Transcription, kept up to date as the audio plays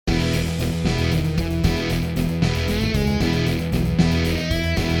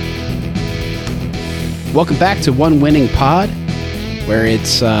Welcome back to One Winning Pod, where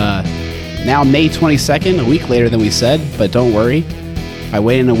it's now May 22nd, a week later than we said, but don't worry. By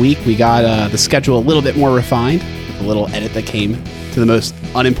waiting a week, we got the schedule a little bit more refined, a little edit that came to the most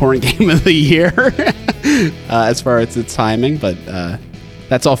unimportant game of the year as far as its timing, but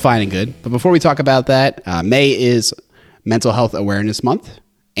that's all fine and good. But before we talk about that, May is Mental Health Awareness Month,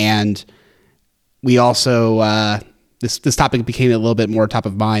 and we also, this topic became a little bit more top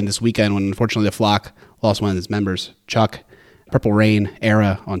of mind this weekend when unfortunately the Flock lost one of its members, Chuck, Purple Rain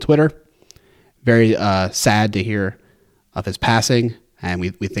Era on Twitter. Very sad to hear of his passing, and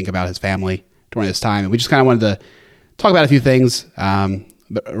we think about his family during this time. And we just kind of wanted to talk about a few things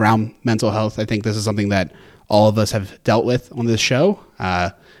around mental health. I think this is something that all of us have dealt with on this show.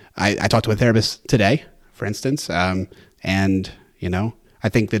 I talked to a therapist today, for instance, and I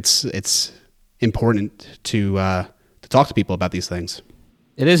think it's important to talk to people about these things.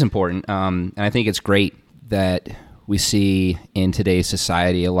 It is important, and I think it's great that we see in today's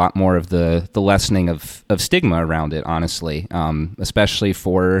society a lot more of the lessening of stigma around it, honestly, especially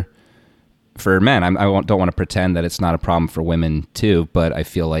for men. I don't want to pretend that it's not a problem for women too, but I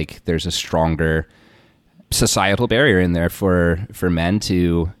feel like there's a stronger societal barrier in there for men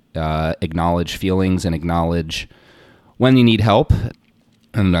to acknowledge feelings and acknowledge when you need help.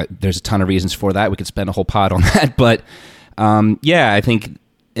 And there's a ton of reasons for that. We could spend a whole pod on that, but I think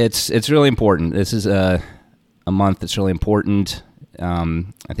it's really important. This is a month that's really important.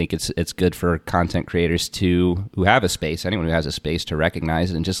 I think it's good for content creators who have a space, anyone who has a space, to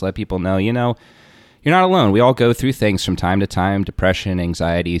recognize it and just let people know, you're not alone. We all go through things from time to time: depression,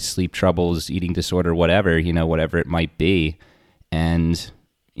 anxiety, sleep troubles, eating disorder, whatever it might be. And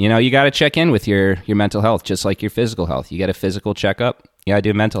you got to check in with your mental health, just like your physical health. You get a physical checkup. Yeah, I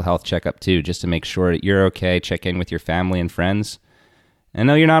do a mental health checkup too, just to make sure that you're okay. Check in with your family and friends, and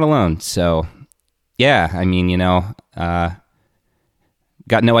know you're not alone. So, yeah, I mean,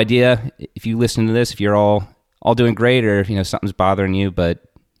 got no idea if you listen to this, if you're all doing great, or if something's bothering you. But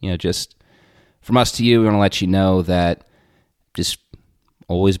just from us to you, we want to let you know that just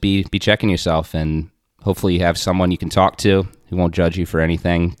always be checking yourself, and hopefully you have someone you can talk to who won't judge you for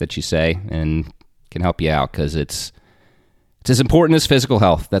anything that you say and can help you out, because it's as important as physical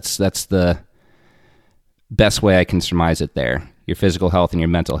health. That's the best way I can surmise it there. Your physical health and your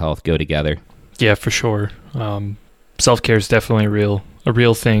mental health go together. Yeah, for sure. Self-care is definitely a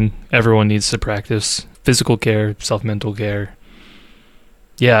real thing. Everyone needs to practice physical care, self-mental care.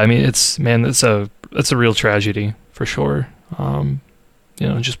 Yeah, I mean, that's a real tragedy for sure.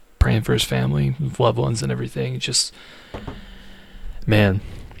 Just praying for his family, loved ones, and everything. Just, man.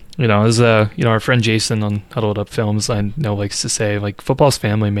 As our friend Jason on Huddled Up Films, I know, likes to say, like, football's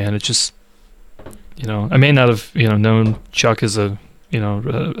family, man. It just, I may not have, known Chuck as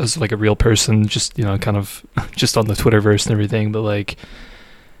as like a real person, just, kind of just on the Twitterverse and everything, but like,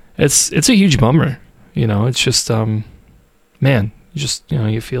 it's a huge bummer. It's just, man,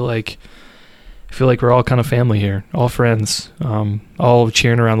 you feel like we're all kind of family here, all friends, all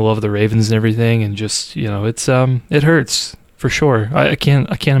cheering around the love of the Ravens and everything. And just, it hurts. For sure. I can't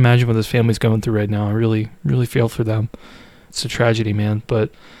imagine what this family's going through right now. I really, really feel for them. It's a tragedy, man. But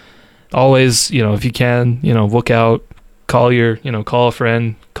always, if you can, look out, call a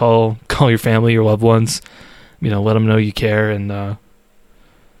friend, call your family, your loved ones, let them know you care. And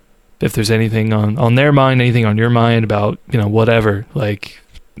if there's anything on their mind, anything on your mind about, whatever, like,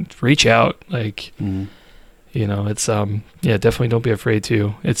 reach out. Like, it's, definitely don't be afraid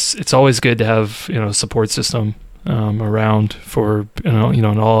to. It's always good to have, a support system around for in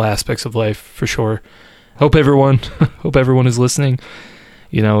all aspects of life, for sure. Hope everyone is listening,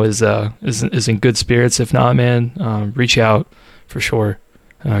 is in good spirits. If not, man, reach out for sure.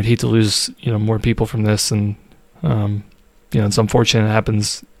 I'd hate to lose more people from this, and it's unfortunate. It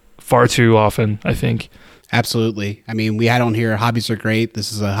happens far too often, I think. Absolutely. I mean, we had on here, hobbies are great.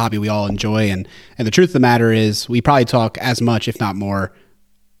 This is a hobby we all enjoy, and the truth of the matter is, we probably talk as much, if not more,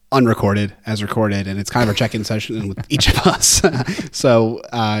 unrecorded as recorded, and it's kind of a check-in session with each of us. So,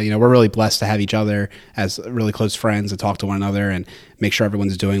 we're really blessed to have each other as really close friends and talk to one another and make sure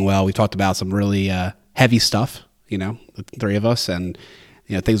everyone's doing well. We talked about some really heavy stuff, the three of us, and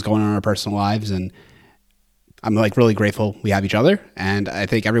things going on in our personal lives. And I'm like really grateful we have each other. And I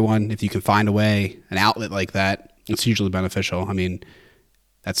think everyone, if you can find a way, an outlet like that, it's hugely beneficial. I mean,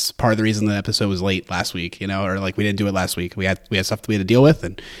 that's part of the reason the episode was late last week, or like we didn't do it last week. We had stuff that we had to deal with,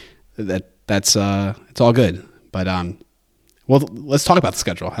 and that's it's all good. But well, let's talk about the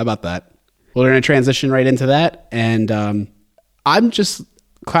schedule. How about that? Well, we're going to transition right into that, and I'm just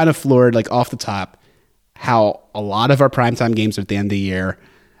kind of floored, like off the top, how a lot of our primetime games at the end of the year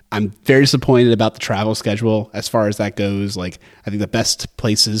I'm very disappointed about the travel schedule as far as that goes. Like, I think the best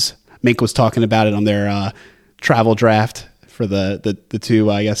places, Mink was talking about it on their travel draft for the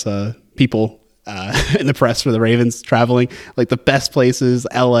two, I guess, people in the press for the Ravens traveling. Like, the best places,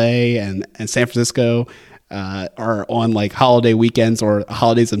 LA and San Francisco, are on like holiday weekends or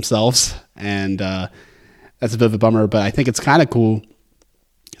holidays themselves. And that's a bit of a bummer, but I think it's kind of cool.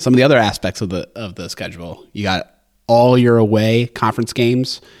 Some of the other aspects of the schedule, you got all your away conference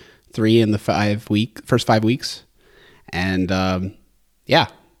games, 3 in the first 5 weeks. And yeah,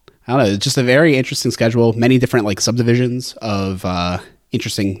 I don't know. It's just a very interesting schedule. Many different like subdivisions of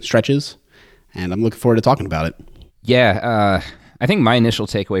interesting stretches. And I'm looking forward to talking about it. Yeah. I think my initial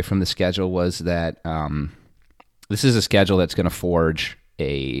takeaway from the schedule was that this is a schedule that's going to forge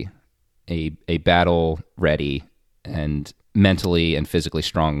a battle ready and mentally and physically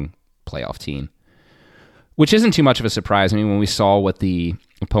strong playoff team, which isn't too much of a surprise. I mean, when we saw what the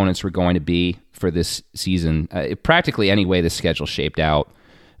opponents were going to be for this season, practically any way the schedule shaped out,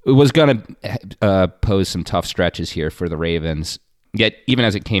 it was going to pose some tough stretches here for the Ravens. Yet, even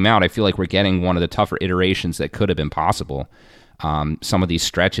as it came out, I feel like we're getting one of the tougher iterations that could have been possible. Some of these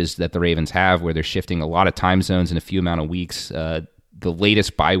stretches that the Ravens have where they're shifting a lot of time zones in a few amount of weeks. The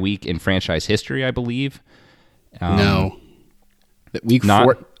latest bye week in franchise history, I believe. No. Week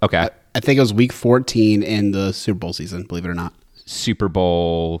 4. Okay. I think it was week 14 in the Super Bowl season, believe it or not. Super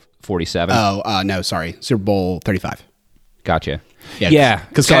Bowl 47? Oh, no, sorry. Super Bowl 35. Gotcha. Yeah.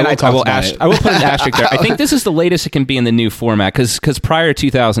 Because so I will put an asterisk there. I think this is the latest it can be in the new format because prior to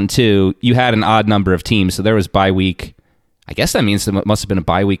 2002, you had an odd number of teams. So there was bye week. I guess that means there must have been a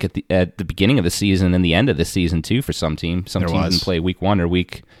bye week at the beginning of the season and the end of the season, too, for some teams. Some teams didn't play week 1 or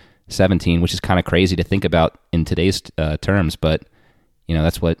week 17, which is kind of crazy to think about in today's terms. But you know,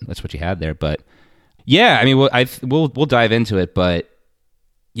 that's what you had there. But yeah, I mean, we'll dive into it. But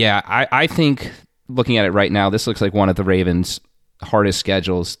yeah, I think looking at it right now, this looks like one of the Ravens' hardest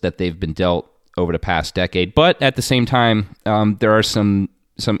schedules that they've been dealt over the past decade. But at the same time, there are some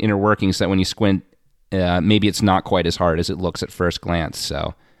inner workings that when you squint, maybe it's not quite as hard as it looks at first glance.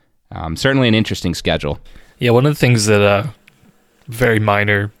 So certainly an interesting schedule. Yeah, one of the things that very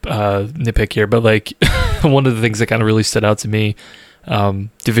minor nitpick here, but like one of the things that kind of really stood out to me,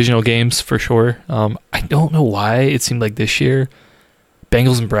 divisional games for sure. I don't know why it seemed like this year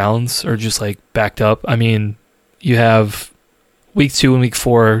Bengals and Browns are just like backed up. I mean, you have week 2 and week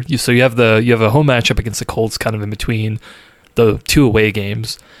 4. You have a home matchup against the Colts kind of in between the 2 away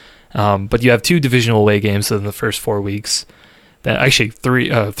games. But you have 2 divisional away games in the first 4 weeks. That actually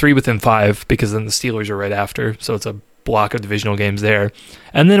 3 within 5 because then the Steelers are right after. So it's a block of divisional games there.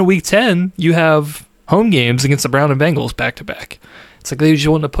 And then in week 10, you have home games against the Browns and Bengals back to back. It's like they just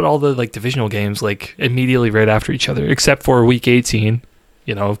want to put all the like divisional games like immediately right after each other, except for week 18.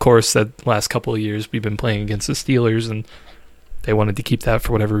 You know, of course, that last couple of years we've been playing against the Steelers, and they wanted to keep that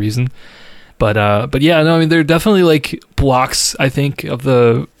for whatever reason. But yeah, no, I mean, there are definitely like blocks, I think, of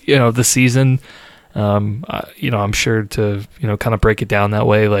the season. I'm sure to kind of break it down that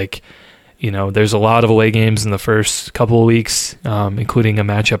way. Like, there's a lot of away games in the first couple of weeks, including a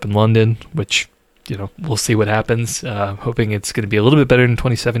matchup in London, which we'll see what happens. Hoping it's going to be a little bit better than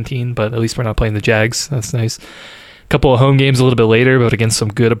 2017, but at least we're not playing the Jags. That's nice. Couple of home games a little bit later, but against some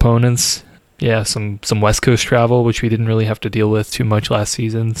good opponents. Yeah, some West Coast travel, which we didn't really have to deal with too much last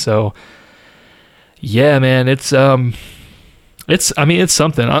season. So, yeah, man, it's something.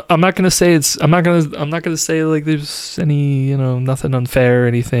 I'm not gonna say like there's any nothing unfair or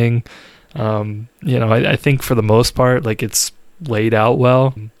anything. I think for the most part, like it's laid out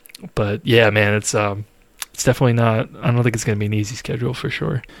well. But yeah, man, it's definitely not. I don't think it's gonna be an easy schedule for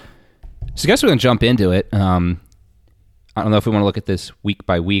sure. So I guess we're gonna jump into it. I don't know if we want to look at this week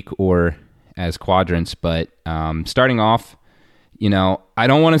by week or as quadrants, but starting off, I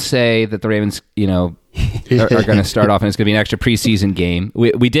don't want to say that the Ravens, are going to start off and it's going to be an extra preseason game.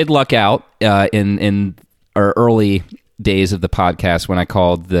 We did luck out in our early days of the podcast when I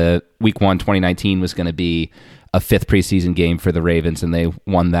called the week 1 2019 was going to be a 5th preseason game for the Ravens, and they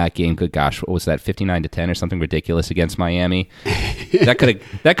won that game. Good gosh, what was that, 59-10 or something ridiculous against Miami? That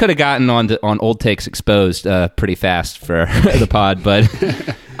could have gotten on Old Takes Exposed pretty fast for the pod, but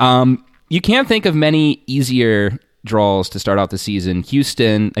you can't think of many easier draws to start out the season.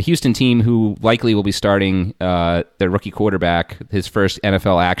 A Houston team who likely will be starting their rookie quarterback, his first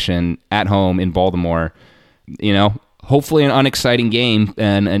NFL action at home in Baltimore. Hopefully an unexciting game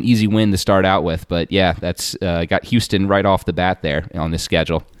and an easy win to start out with. But yeah, that's got Houston right off the bat there on this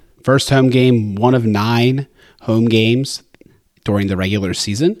schedule. First home game, 1 of 9 home games during the regular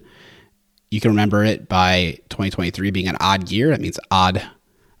season. You can remember it by 2023 being an odd year. That means odd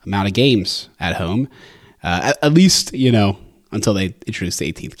amount of games at home, at least, until they introduce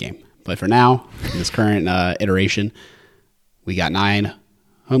the 18th game. But for now, in this current iteration, we got 9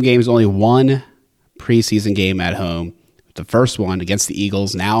 home games, only 1 preseason game at home. The first one against the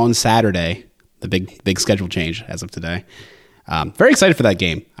Eagles now on Saturday, the big schedule change as of today. Very excited for that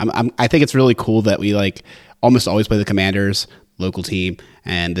game. I think it's really cool that we almost always play the Commanders, local team,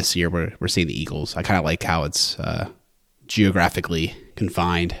 and this year we're seeing the Eagles. I kind of like how it's geographically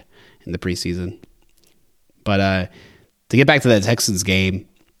confined in the preseason. But to get back to that Texans game,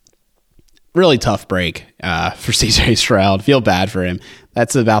 really tough break for CJ Stroud. Feel bad for him.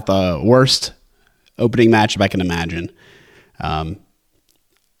 That's about the worst opening matchup I can imagine.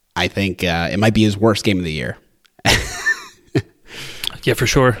 I think it might be his worst game of the year. Yeah, for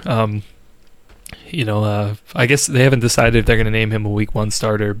sure. I guess they haven't decided if they're going to name him a week 1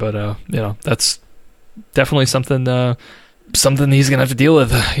 starter, but that's definitely something he's going to have to deal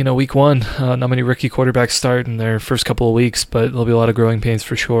with. Week 1, not many rookie quarterbacks start in their first couple of weeks, but there'll be a lot of growing pains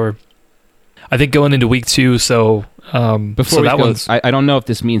for sure. I think going into week 2, I don't know if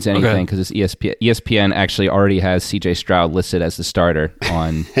this means anything because it's ESPN. ESPN actually already has CJ Stroud listed as the starter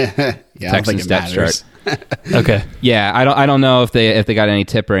on Texans depth chart. Okay. Yeah, I don't know if they got any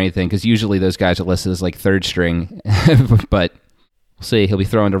tip or anything because usually those guys are listed as third string, but we'll see. He'll be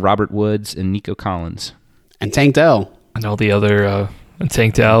throwing to Robert Woods and Nico Collins and Tank Dell and all the other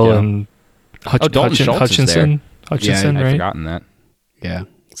Tank Dell and Hutchinson. Hutchinson, I'd right? Forgotten that. Yeah.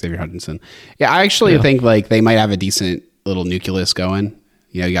 Xavier Hutchinson. Yeah, I actually think they might have a decent little nucleus going.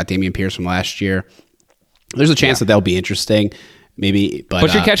 You got Dameon Pierce from last year. There's a chance that they'll be interesting, maybe.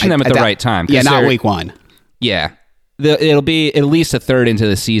 But you're catching them at the right time. Yeah, not week 1. Yeah. It'll be at least a third into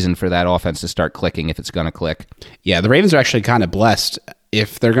the season for that offense to start clicking if it's going to click. Yeah, the Ravens are actually kind of blessed.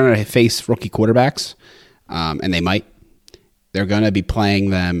 If they're going to face rookie quarterbacks, and they might, they're going to be playing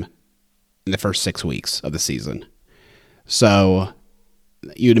them in the first 6 weeks of the season. So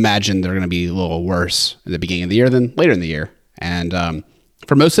you'd imagine they're going to be a little worse at the beginning of the year than later in the year. And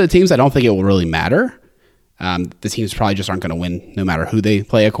for most of the teams, I don't think it will really matter. The teams probably just aren't going to win no matter who they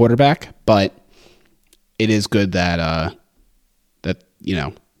play a quarterback. But it is good that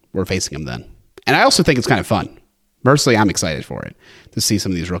we're facing them then. And I also think it's kind of fun. Personally, I'm excited for it to see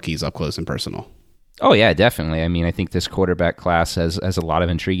some of these rookies up close and personal. Oh, yeah, definitely. I mean, I think this quarterback class has a lot of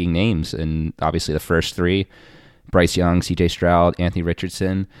intriguing names. And obviously the first 3, Bryce Young, CJ Stroud, Anthony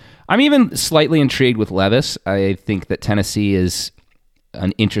Richardson. I'm even slightly intrigued with Levis. I think that Tennessee is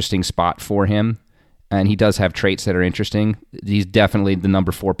an interesting spot for him, and he does have traits that are interesting. He's definitely the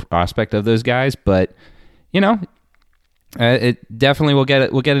number 4 prospect of those guys, but it definitely will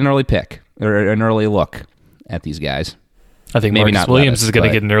get an early pick or an early look at these guys. I think maybe Marcus not Williams Levis, is going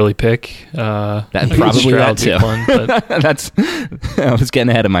to get an early pick. That probably that too. I was getting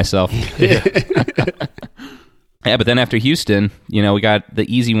ahead of myself. Yeah. Yeah, but then after Houston, we got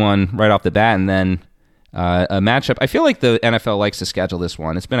the easy one right off the bat, and then a matchup. I feel like the NFL likes to schedule this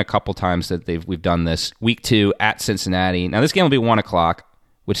one. It's been a couple times that we've done this. Week 2 at Cincinnati. Now this game will be 1:00,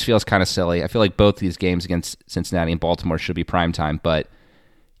 which feels kind of silly. I feel like both these games against Cincinnati and Baltimore should be primetime, but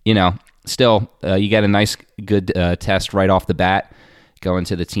still, you get a nice, good test right off the bat, going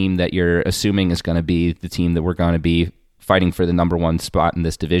to the team that you're assuming is going to be the team that we're going to be fighting for the number 1 spot in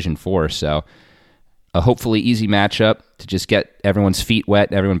this division for. So a hopefully easy matchup to just get everyone's feet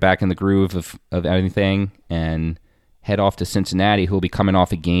wet, everyone back in the groove of anything, and head off to Cincinnati, who will be coming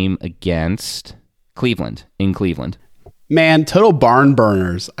off a game against Cleveland, in Cleveland. Man, total barn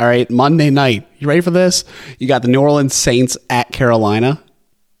burners. All right, Monday night. You ready for this? You got the New Orleans Saints at Carolina,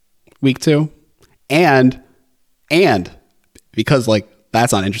 week 2. And because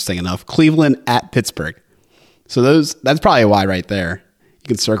that's not interesting enough, Cleveland at Pittsburgh. So that's probably why right there. You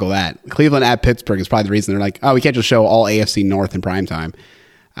can circle that. Cleveland at Pittsburgh is probably the reason they're like, oh, we can't just show all AFC North in primetime.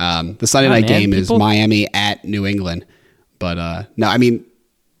 The Sunday night game is Miami at New England. But no, I mean,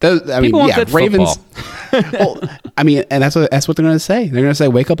 Ravens. Well, I mean, and that's what they're going to say. They're going to say,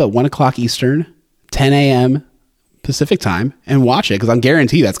 wake up at 1:00 Eastern, 10 a.m. Pacific time, and watch it, because I'm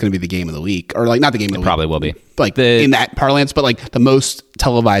guaranteed that's going to be the game of the week, or not the game of the week. Probably will be in that parlance, but the most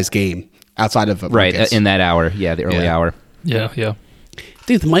televised game outside of right in that hour. Yeah, the early hour. Yeah.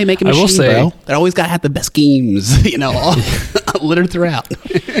 Dude, the money making machine, bro. They always got to have the best games, all littered throughout.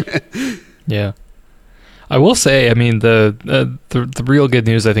 Yeah. I will say, I mean, the real good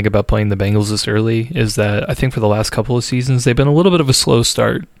news I think about playing the Bengals this early is that I think for the last couple of seasons they've been a little bit of a slow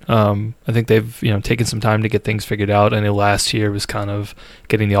start. I think they've taken some time to get things figured out. I know last year was kind of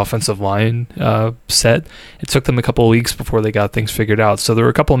getting the offensive line set. It took them a couple of weeks before they got things figured out. So there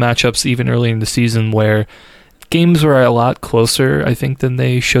were a couple of matchups even early in the season where games were a lot closer, I think, than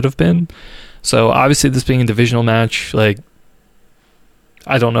they should have been. So obviously, this being a divisional match, like,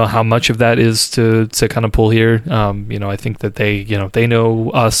 I don't know how much of that is to kind of pull here. I think that they know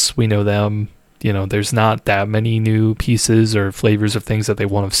us, we know them. There's not that many new pieces or flavors of things that they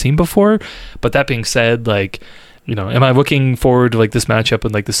won't have seen before. But that being said, like, am I looking forward to like this matchup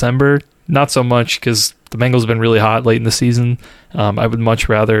in like December? Not so much, because the Bengals have been really hot late in the season. I would much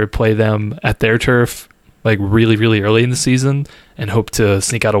rather play them at their turf, like really, really early in the season, and hope to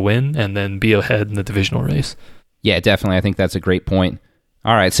sneak out a win and then be ahead in the divisional race. Yeah, definitely. I think that's a great point.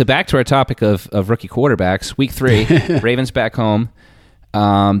 All right, so back to our topic of rookie quarterbacks. Week 3, Ravens back home.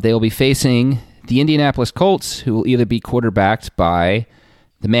 They will be facing the Indianapolis Colts, who will either be quarterbacked by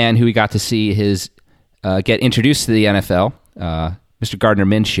the man who we got to see get introduced to the NFL, Mr. Gardner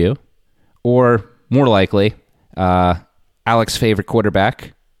Minshew, or more likely, Alex's favorite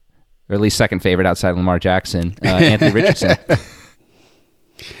quarterback, or at least second favorite outside Lamar Jackson, Anthony Richardson.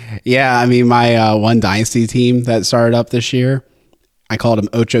 Yeah, I mean, my one dynasty team that started up this year, I called him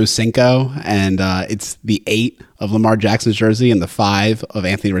Ocho Cinco, and it's the 8 of Lamar Jackson's jersey and the 5 of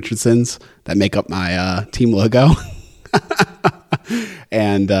Anthony Richardson's that make up my team logo.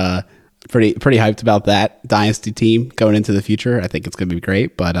 And pretty hyped about that dynasty team going into the future. I think it's going to be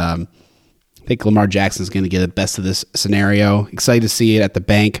great, but I think Lamar Jackson's going to get the best of this scenario. Excited to see it at the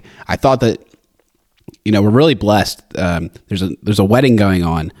bank. I thought that, we're really blessed. There's a wedding going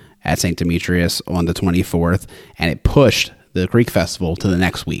on at St. Demetrius on the 24th, and it pushed the Greek Festival to the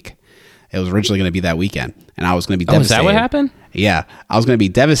next week. It was originally going to be that weekend, and I was going to be devastated. Is that what happened? Yeah, I was going to be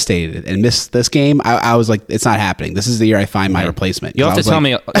devastated and miss this game. I was like, it's not happening. This is the year I find my replacement. You'll have to tell me.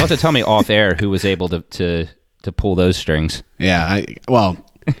 You'll have to tell me off air who was able to pull those strings. Yeah,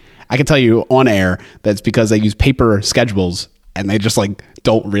 I can tell you on air that's because they use paper schedules and they just like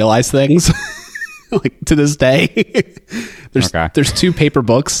don't realize things. Like to this day, there's 2 paper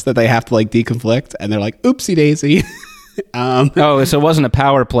books that they have to like deconflict, and they're like, oopsie daisy. So it wasn't a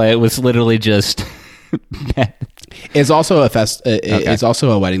power play. It was literally just. It's also It's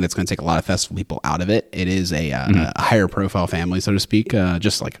also a wedding that's going to take a lot of festival people out of it. It is a higher profile family, so to speak,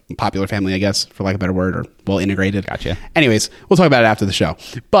 just like popular family, I guess, for lack of a better word, or well integrated. Gotcha. Anyways, we'll talk about it after the show.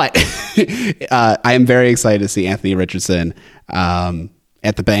 But I am very excited to see Anthony Richardson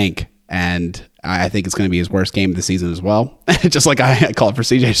at the bank, and I think it's going to be his worst game of the season as well. Just like I call it for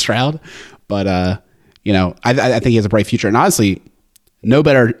CJ Stroud, but I think he has a bright future, and honestly, no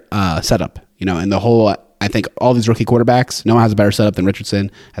better setup. And the whole, I think all these rookie quarterbacks, no one has a better setup than Richardson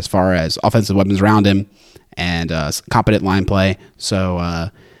as far as offensive weapons around him and competent line play. So,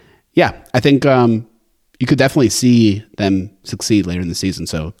 I think you could definitely see them succeed later in the season.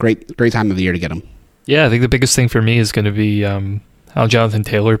 So great time of the year to get them. Yeah, I think the biggest thing for me is going to be how Jonathan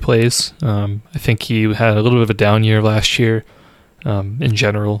Taylor plays. I think he had a little bit of a down year last year in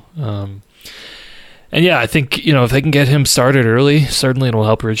general. And yeah, I think, if they can get him started early, certainly it'll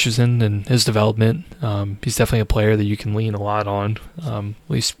help Richardson and his development. He's definitely a player that you can lean a lot on. At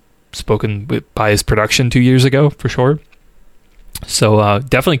least spoken by his production 2 years ago, for sure. So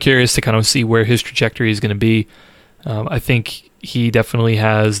definitely curious to kind of see where his trajectory is going to be. I think he definitely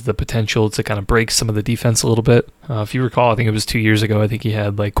has the potential to kind of break some of the defense a little bit. If you recall, I think it was 2 years ago, I think he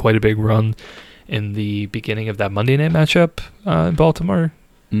had like quite a big run in the beginning of that Monday night matchup in Baltimore.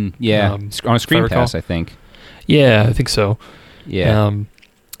 On a screen pass, I think. Yeah, I think so. Yeah.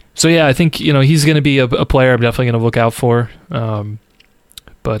 So yeah, I think he's going to be a player I'm definitely going to look out for.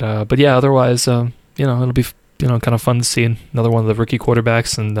 But yeah, otherwise, it'll be kind of fun to see another one of the rookie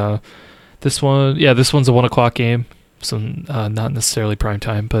quarterbacks, and this one's a 1:00 game, so not necessarily prime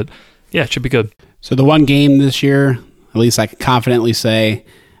time, but yeah, it should be good. So the one game this year, at least I can confidently say,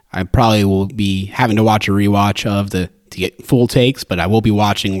 I probably will be having to watch a rewatch of to get full takes, but I will be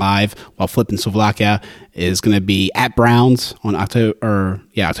watching live while flipping Slovakia is going to be at Browns on October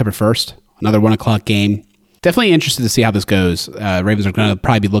 1st. Another 1:00 game. Definitely interested to see how this goes. Ravens are going to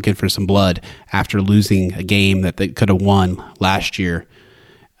probably be looking for some blood after losing a game that they could have won last year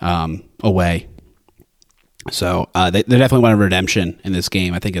away. So they definitely want a redemption in this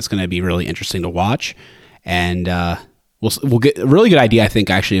game. I think it's going to be really interesting to watch, and we'll get a really good idea, I think,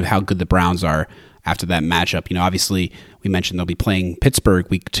 actually, of how good the Browns are after that matchup. Obviously, we mentioned they'll be playing Pittsburgh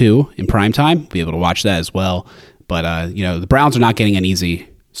week 2 in primetime. We'll be able to watch that as well. But, the Browns are not getting an easy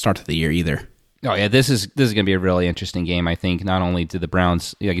start to the year either. Oh, yeah, this is going to be a really interesting game, I think. Not only do the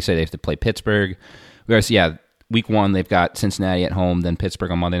Browns, like you said, they have to play Pittsburgh. Whereas, week 1, they've got Cincinnati at home, then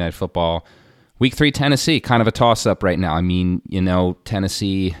Pittsburgh on Monday Night Football. Week 3, Tennessee, kind of a toss-up right now. I mean,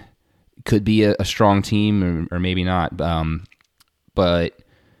 Tennessee could be a strong team or maybe not. But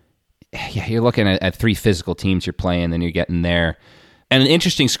yeah, you're looking at 3 physical teams you're playing, then you're getting there. And an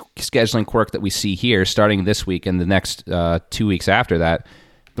interesting scheduling quirk that we see here, starting this week and the next 2 weeks after that,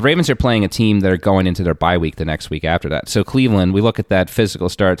 the Ravens are playing a team that are going into their bye week the next week after that. So Cleveland, we look at that physical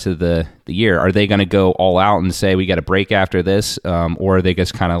start to the year. Are they going to go all out and say we got a break after this, or are they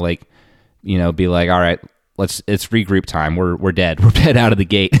just kind of like, be like, all right, it's regroup time. We're dead. We're dead out of the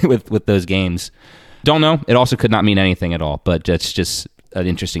gate with those games. Don't know. It also could not mean anything at all, but that's just an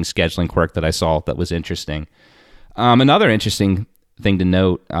interesting scheduling quirk that I saw that was interesting. Another interesting thing to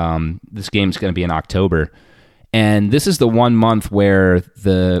note, this game's going to be in October. And this is the 1 month where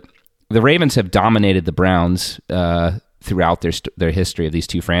the Ravens have dominated the Browns throughout their history of these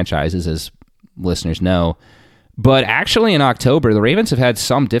two franchises, as listeners know. But actually in October, the Ravens have had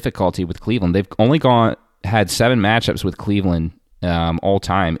some difficulty with Cleveland. They've only had 7 matchups with Cleveland all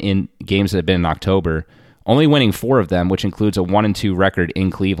time in games that have been in October, only winning 4 of them, which includes a 1-2 record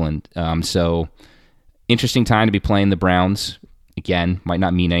in Cleveland. So interesting time to be playing the Browns. Again, might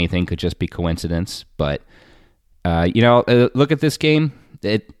not mean anything, could just be coincidence, but look at this game.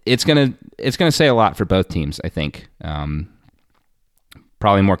 It's gonna say a lot for both teams, I think. Probably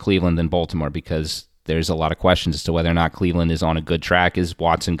more Cleveland than Baltimore, because there's a lot of questions as to whether or not Cleveland is on a good track. Is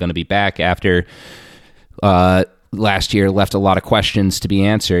Watson going to be back after last year left a lot of questions to be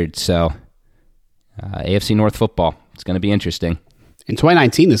answered? So AFC North football, it's going to be interesting. In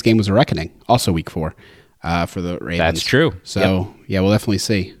 2019, this game was a reckoning. Also week 4 for the Ravens. That's true. So, Yeah, we'll definitely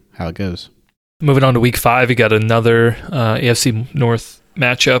see how it goes. Moving on to week 5, you got another AFC North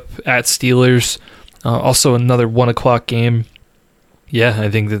matchup at Steelers. Also another 1 o'clock game. Yeah, I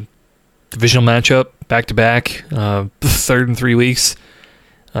think the divisional matchup, back-to-back, third in 4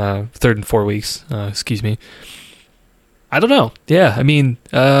 weeks. I don't know. Yeah, I mean,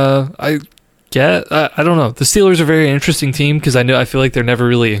 I don't know. The Steelers are a very interesting team because I feel like they're never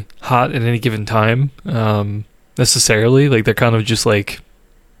really hot at any given time, necessarily. Like, they're kind of just like,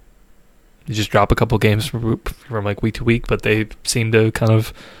 you just drop a couple games from like week to week, but they seem to kind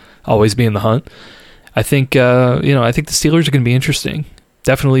of always be in the hunt. I think I think the Steelers are going to be interesting.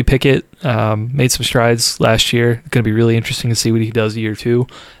 Definitely Pickett made some strides last year. It's going to be really interesting to see what he does year 2.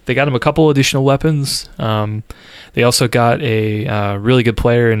 They got him a couple additional weapons. They also got a really good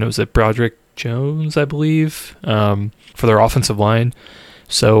player, and it was Broderick Jones, I believe, for their offensive line.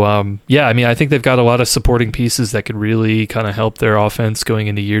 So, I think they've got a lot of supporting pieces that could really kind of help their offense going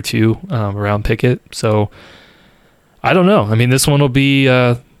into year 2 around Pickett. So, I don't know. I mean, this one will be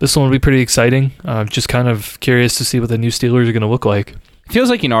pretty exciting. Just kind of curious to see what the new Steelers are going to look like. It feels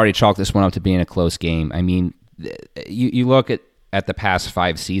like you can already chalk this one up to being a close game. I mean, you look at the past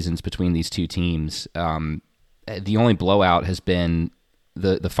 5 seasons between these two teams. The only blowout has been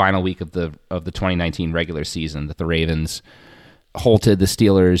the final week of the 2019 regular season that the Ravens halted the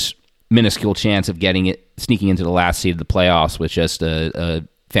Steelers' minuscule chance of sneaking into the last seed of the playoffs with just a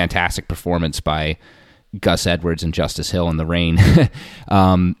fantastic performance by Gus Edwards and Justice Hill in the rain.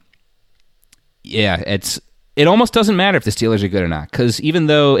 It almost doesn't matter if the Steelers are good or not, because even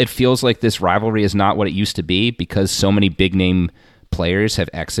though it feels like this rivalry is not what it used to be, because so many big name players have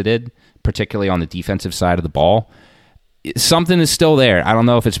exited, particularly on the defensive side of the ball, something is still there. I don't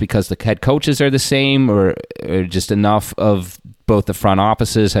know if it's because the head coaches are the same or just enough of both the front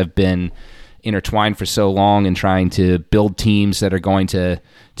offices have been intertwined for so long in trying to build teams that are going to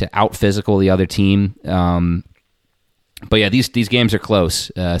out physical the other team. But yeah, these games are close.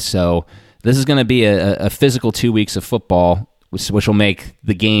 So this is going to be a physical 2 weeks of football, which will make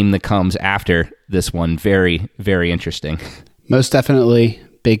the game that comes after this one very, very interesting. Most definitely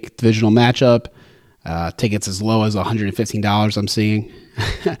big divisional matchup. Tickets as low as $115 I'm seeing.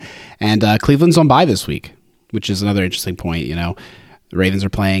 And Cleveland's on bye this week, which is another interesting point. The Ravens are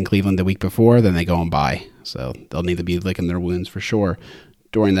playing Cleveland the week before, then they go on bye. So they'll need to be licking their wounds for sure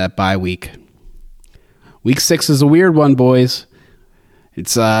during that bye week. Week 6 is a weird one, boys.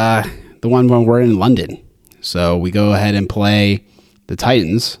 It's the one when we're in London. So we go ahead and play the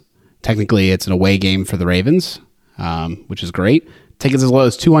Titans. Technically, it's an away game for the Ravens, which is great. Tickets as low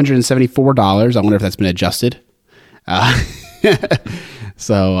as $274. I wonder if that's been adjusted. I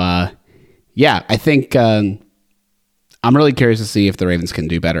think I'm really curious to see if the Ravens can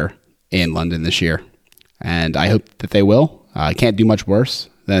do better in London this year. And I hope that they will. I can't do much worse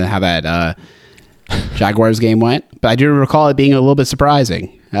than how that Jaguars game went. But I do recall it being a little bit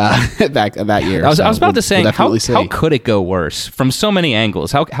surprising back that year. I was about to say, how could it go worse from so many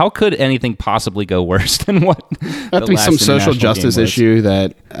angles? How could anything possibly go worse than what? That be some social justice issue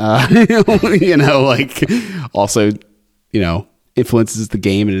that also influences the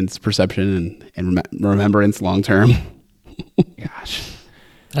game and its perception and remembrance long term. Gosh,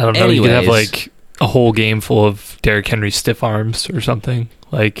 I don't know. You could have Anyways. like a whole game full of Derrick Henry stiff arms or something.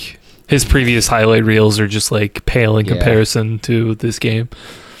 Like his previous highlight reels are just like pale in Yeah. comparison to this game.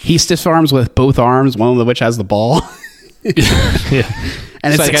 He stiff arms with both arms, one of which has the ball, Yeah.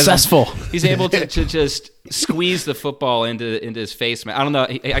 and it's like, successful. He's able to just squeeze the football into his face. I don't know.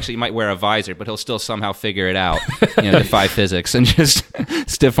 He might wear a visor, but he'll still somehow figure it out. Defy physics and just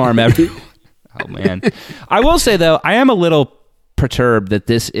stiff arm every. Oh man! I will say though, I am a little perturbed that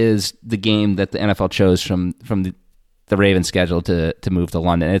this is the game that the NFL chose from the Ravens schedule to move to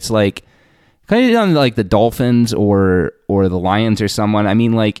London. It's like kind of on like the Dolphins or the Lions or someone. I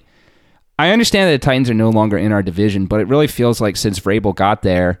mean, like, I understand that the Titans are no longer in our division, but it really feels like since Vrabel got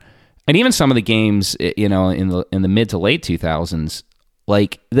there, and even some of the games, in the mid to late 2000s,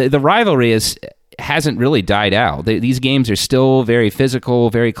 like the rivalry hasn't really died out. These games are still very physical,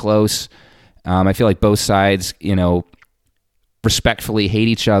 very close. I feel like both sides, respectfully hate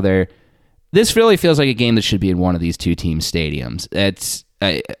each other. This really feels like a game that should be in one of these two teams' stadiums.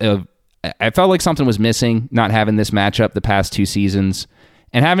 I felt like something was missing not having this matchup the past 2 seasons,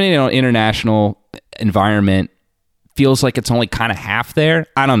 and having it in an international environment feels like it's only kind of half there.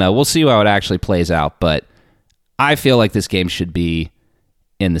 I don't know. We'll see how it actually plays out, but I feel like this game should be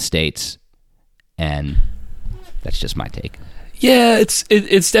in the States, and that's just my take. Yeah,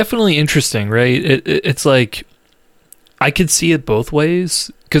 it's definitely interesting, right? It's like I could see it both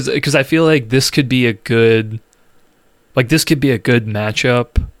ways because I feel like this could be a good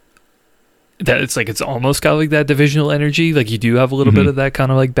matchup. That it's almost got like that divisional energy. Like you do have a little bit of that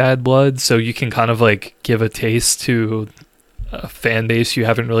kind of like bad blood, so you can kind of like give a taste to a fan base you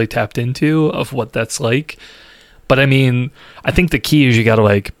haven't really tapped into of what that's like. But I mean, I think the key is you got to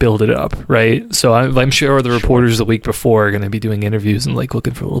like build it up, right? So I'm sure the reporters the week before are going to be doing interviews and like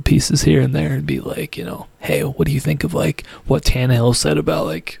looking for little pieces here and there and be like, hey, what do you think of like what Tannehill said about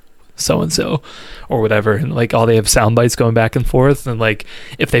like so-and-so or whatever, and like all they have sound bites going back and forth, and like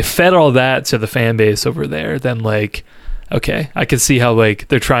if they fed all that to the fan base over there, then like okay, I can see how like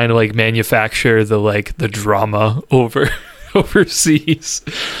they're trying to like manufacture the drama overseas,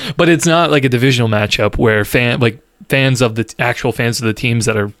 but it's not like a divisional matchup where fans of the teams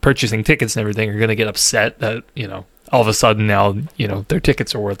that are purchasing tickets and everything are going to get upset that all of a sudden now their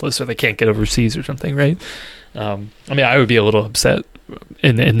tickets are worthless or they can't get overseas or something, right? I mean, I would be a little upset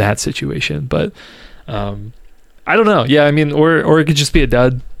in that situation, but I don't know. Yeah, I mean, or it could just be a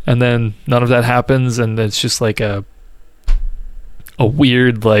dud, and then none of that happens, and it's just like a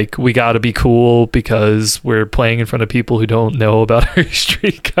weird like we got to be cool because we're playing in front of people who don't know about our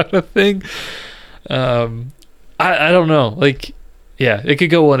history kind of thing. I don't know. Like, yeah, it could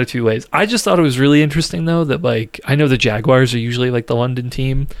go one of two ways. I just thought it was really interesting though that like I know the Jaguars are usually like the London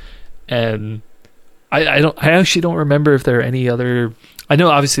team, and I actually don't remember if there are any other. I know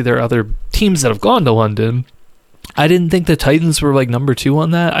obviously there are other teams that have gone to London. I didn't think the Titans were like number 2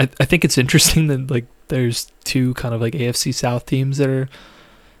 on that. I think it's interesting that like there's 2 kind of like AFC South teams that are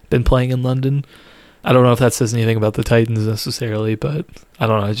been playing in London. I don't know if that says anything about the Titans necessarily, but I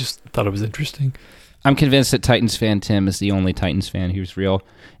don't know. I just thought it was interesting. I'm convinced that Titans fan Tim is the only Titans fan who's real.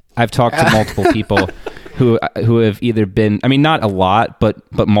 I've talked to multiple people who have either been, I mean, not a lot, but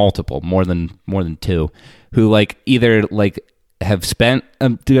multiple, more than 2, who like either like have spent a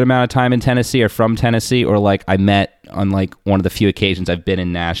good amount of time in Tennessee or from Tennessee, or like I met on like one of the few occasions I've been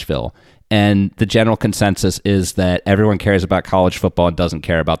in Nashville. And the general consensus is that everyone cares about college football and doesn't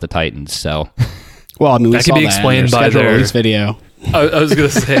care about the Titans. So, Well, I mean, we That saw can be that explained in by schedule their- release video. I was going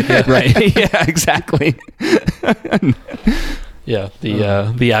to say, yeah. right. Yeah, exactly. Yeah,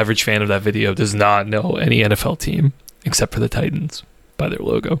 the average fan of that video does not know any NFL team except for the Titans by their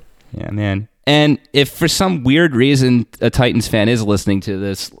logo. Yeah, man. And if for some weird reason a Titans fan is listening to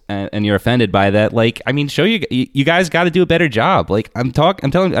this and you're offended by that, like, I mean, show you guys got to do a better job. Like, I'm telling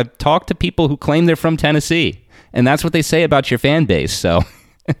you, I've talked to people who claim they're from Tennessee, and that's what they say about your fan base. So,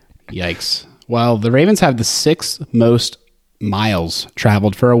 Yikes. Well, the Ravens have the 6th most miles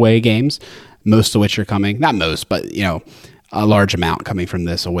traveled for away games, most of which are coming, not most, but, a large amount coming from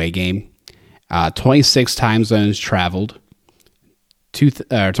this away game. 26 time zones traveled,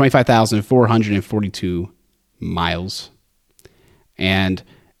 25,442 miles. And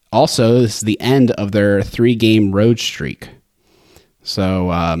also, this is the end of their 3-game road streak.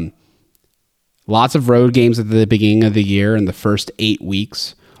 So, lots of road games at the beginning of the year. In the first 8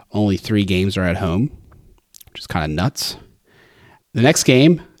 weeks, only 3 games are at home, which is kind of nuts. The next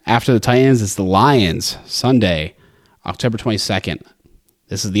game after the Titans is the Lions, Sunday, October 22nd.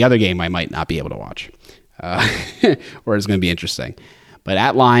 This is the other game I might not be able to watch, or it's going to be interesting. But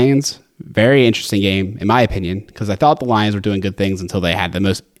at Lions, Very interesting game, in my opinion, because I thought the Lions were doing good things until they had the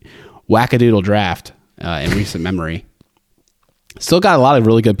most wackadoodle draft in recent memory. Still got a lot of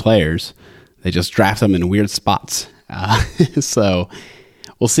really good players. They just draft them in weird spots. So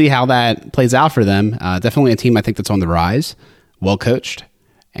we'll see how that plays out for them. Definitely a team I think that's on the rise, well coached,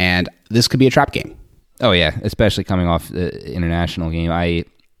 and this could be a trap game. Oh yeah, especially coming off the international game.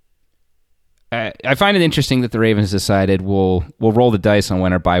 I find it interesting that the Ravens decided we'll roll the dice on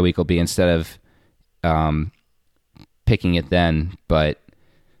when our bye week will be instead of picking it then. But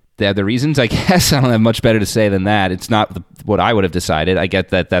they have the reasons, I guess. I don't have much better to say than that. It's not what I would have decided. I get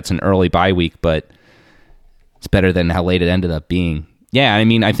that that's an early bye week, but it's better than how late it ended up being. Yeah, I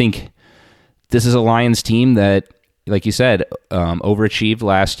mean, I think this is a Lions team that, like you said, overachieved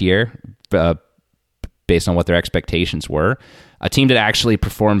last year based on what their expectations were. A team that actually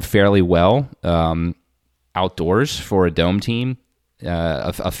performed fairly well outdoors for a dome team,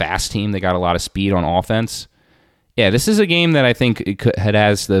 a fast team. They got a lot of speed on offense. Yeah, this is a game that I think it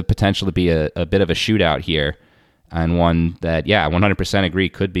has the potential to be a bit of a shootout here, and one that, 100% agree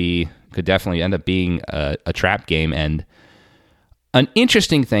could definitely end up being a trap game. And an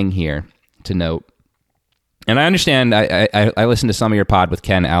interesting thing here to note, and I understand, I listened to some of your pod with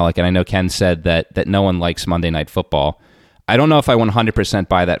Ken Alec, and I know Ken said that no one likes Monday Night Football. I don't know if I 100%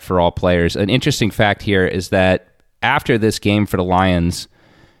 buy that for all players. An interesting fact here is that after this game for the Lions,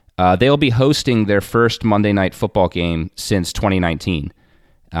 they'll be hosting their first Monday Night Football game since 2019.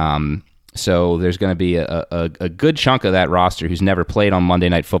 So there's going to be a good chunk of that roster who's never played on Monday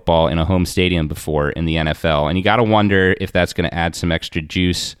Night Football in a home stadium before in the NFL. And you got to wonder if that's going to add some extra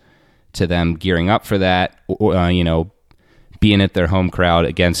juice to them gearing up for that, or, being at their home crowd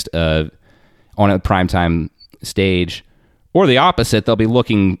against on a primetime stage. Or the opposite, they'll be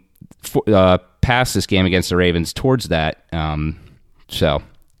looking past this game against the Ravens towards that. So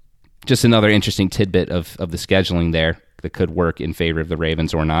just another interesting tidbit of the scheduling there that could work in favor of the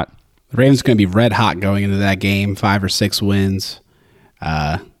Ravens or not. The Ravens are going to be red hot going into that game, 5 or 6 wins.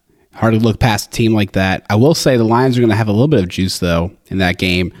 Hard to look past a team like that. I will say the Lions are going to have a little bit of juice, though, in that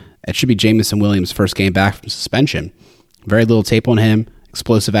game. It should be Jameson Williams' first game back from suspension. Very little tape on him.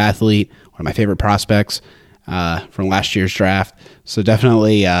 Explosive athlete. One of my favorite prospects from last year's draft. So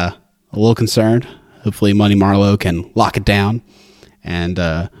definitely a little concerned. Hopefully Money Marlowe can lock it down. And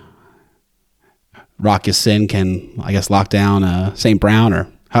Rock Ya-Sin can, I guess, lock down St. Brown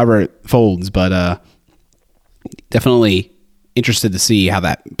or however it folds. But definitely interested to see how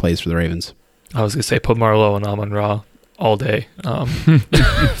that plays for the Ravens. I was going to say put Marlowe and Amon-Ra all day. I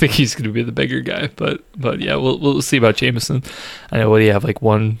think he's going to be the bigger guy, but yeah, we'll see about Jameson. I know, what do you have, like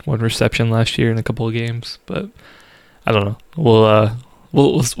one reception last year in a couple of games, but I don't know.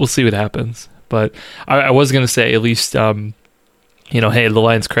 We'll see what happens. But I was going to say, at least hey, the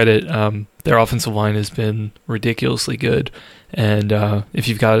Lions' credit, their offensive line has been ridiculously good, and if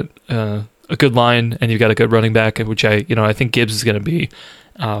you've got a good line and you've got a good running back, which I think Gibbs is going to be,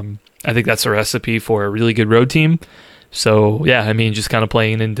 I think that's a recipe for a really good road team. So, yeah, I mean, just kind of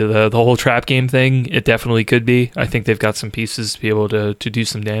playing into the whole trap game thing, it definitely could be. I think they've got some pieces to be able to do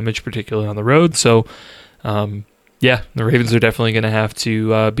some damage, particularly on the road. So, the Ravens are definitely going to have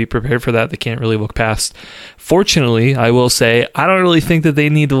to be prepared for that. They can't really look past. Fortunately, I will say, I don't really think that they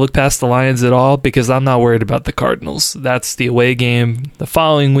need to look past the Lions at all, because I'm not worried about the Cardinals. That's the away game the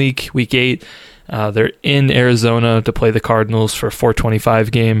following week, week 8. They're in Arizona to play the Cardinals for a 4:25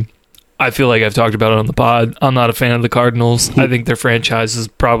 game. I feel like I've talked about it on the pod. I'm not a fan of the Cardinals. I think their franchise is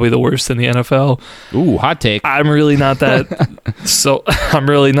probably the worst in the NFL. Ooh, hot take. I'm really not that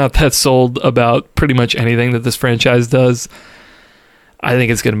sold about pretty much anything that this franchise does. I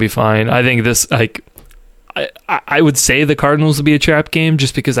think it's going to be fine. I think this, I would say the Cardinals will be a trap game,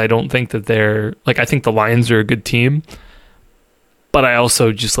 just because I don't think that I think the Lions are a good team. But I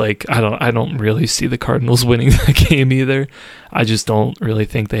also just I don't really see the Cardinals winning the game either. I just don't really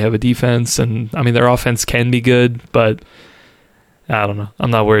think they have a defense, and I mean their offense can be good, but I don't know. I'm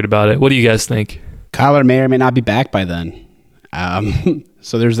not worried about it. What do you guys think? Kyler may or may not be back by then,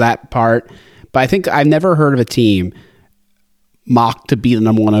 so there's that part. But I think I've never heard of a team mocked to be the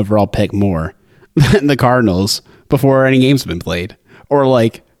number 1 overall pick more than the Cardinals before any games have been played, or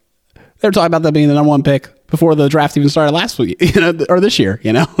they're talking about them being the number 1 pick before the draft even started last week, or this year,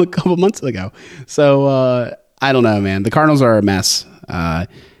 a couple months ago. So I don't know, man. The Cardinals are a mess,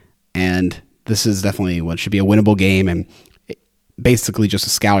 and this is definitely what should be a winnable game, and basically just a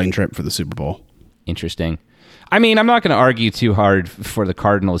scouting trip for the Super Bowl. Interesting. I mean, I'm not going to argue too hard for the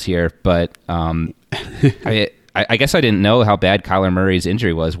Cardinals here, but I guess I didn't know how bad Kyler Murray's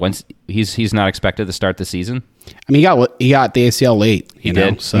injury was. Once he's not expected to start the season. I mean, he got the ACL late. He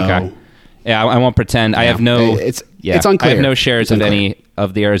did. So. Okay. Yeah, I won't pretend. I have no. It's unclear. I have no shares of any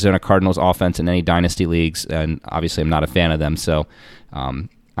of the Arizona Cardinals offense in any dynasty leagues, and obviously I'm not a fan of them. So I'm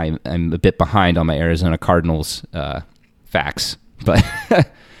a bit behind on my Arizona Cardinals facts. But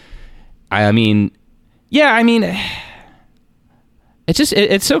I mean,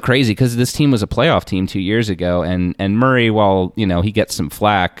 it's so crazy because this team was a playoff team 2 years ago, and Murray, while he gets some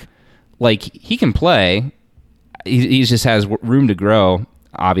flack, like he can play, he just has room to grow.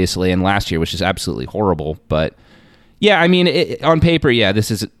 Obviously, and last year was just absolutely horrible. But yeah, I mean, on paper, yeah, this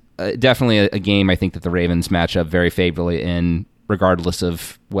is definitely a game I think that the Ravens match up very favorably in, regardless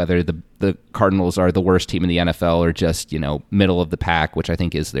of whether the Cardinals are the worst team in the NFL or just middle of the pack, which I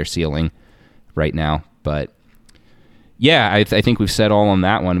think is their ceiling right now. But yeah, I think we've said all on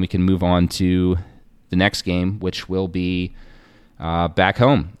that one. We can move on to the next game, which will be back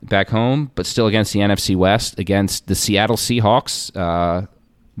home, but still against the NFC West, against the Seattle Seahawks.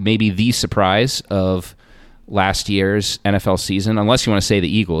 Maybe the surprise of last year's NFL season, unless you want to say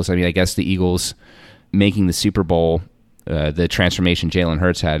the Eagles. I mean, I guess the Eagles making the Super Bowl, the transformation Jalen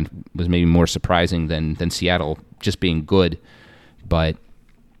Hurts had was maybe more surprising than Seattle just being good. But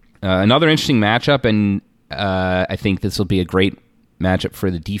another interesting matchup, and I think this will be a great matchup for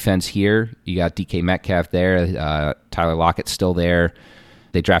the defense here. You got DK Metcalf there, Tyler Lockett's still there.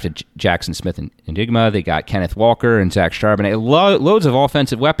 They drafted Jackson Smith and Enigma. They got Kenneth Walker and Zach Charbonnet. Loads of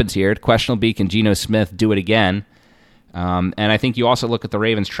offensive weapons here. Questionable Beak and Geno Smith do it again. And I think you also look at the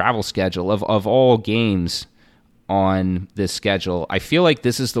Ravens' travel schedule. Of all games on this schedule, I feel like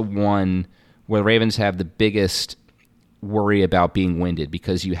this is the one where the Ravens have the biggest worry about being winded,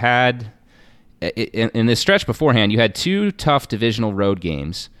 because you had, in this stretch beforehand, you had 2 tough divisional road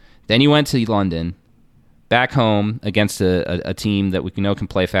games. Then you went to London, back home against a team that we know can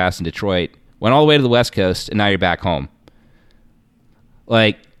play fast in Detroit, went all the way to the West Coast, and now you're back home.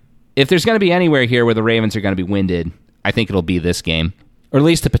 Like, if there's going to be anywhere here where the Ravens are going to be winded, I think it'll be this game, or at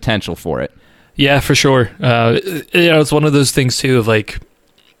least the potential for it. Yeah, for sure. It's one of those things, too, of like,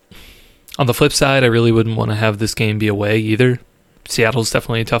 on the flip side, I really wouldn't want to have this game be away either. Seattle's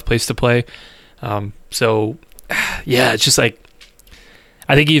definitely a tough place to play. So, yeah, it's just like,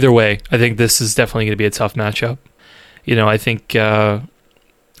 I think either way, I think this is definitely going to be a tough matchup. I think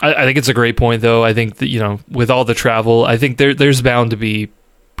I think it's a great point, though. I think that, with all the travel, I think there's bound to be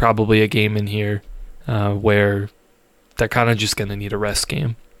probably a game in here where they're kind of just going to need a rest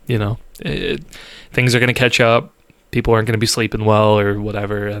game. Things are going to catch up. People aren't going to be sleeping well or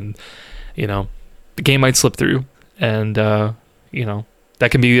whatever, and the game might slip through, and that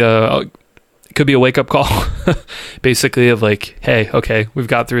can be it could be a wake-up call, basically, of like, hey, okay, we've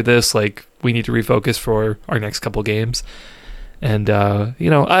got through this, like, we need to refocus for our next couple games. And I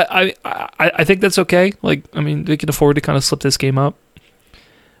think that's okay. Like, I mean, they can afford to kind of slip this game up,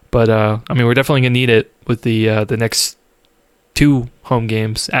 but we're definitely gonna need it with the next 2 home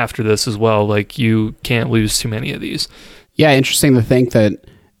games after this as well. Like, you can't lose too many of these. Yeah, interesting to think that,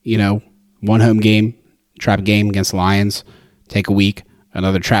 one home game, trap game against the Lions, take a week,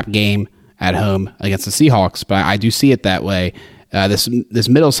 another trap game at home against the Seahawks. But I do see it that way. This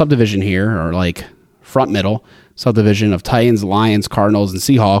middle subdivision here, or like front middle subdivision of Titans, Lions, Cardinals, and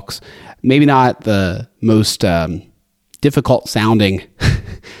Seahawks, maybe not the most difficult sounding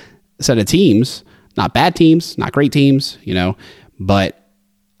set of teams. Not bad teams, not great teams, but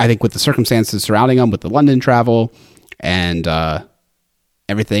I think with the circumstances surrounding them, with the London travel and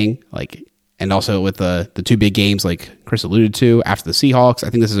everything, like, and also with the 2 big games like Chris alluded to after the Seahawks, I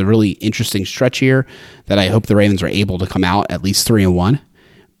think this is a really interesting stretch here that I hope the Ravens are able to come out at least 3-1.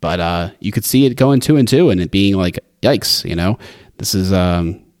 But you could see it going 2-2 and it being like, yikes, this is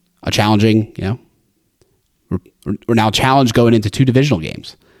a challenging, we're now challenged going into 2 divisional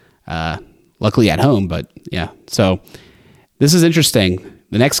games. Luckily at home, but yeah. So this is interesting.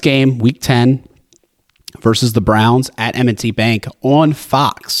 The next game, Week 10 versus the Browns at M&T Bank on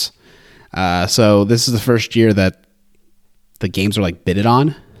Fox. So this is the first year that the games are like bidded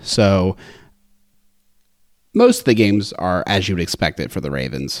on. So most of the games are as you would expect it for the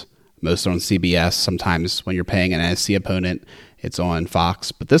Ravens. Most are on CBS. Sometimes when you're paying an NFC opponent, it's on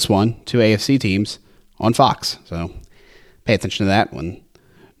Fox. But this one, 2 AFC teams on Fox. So pay attention to that when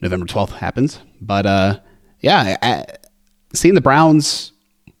November 12th happens. But seeing the Browns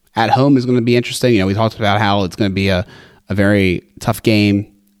at home is going to be interesting. We talked about how it's going to be a very tough game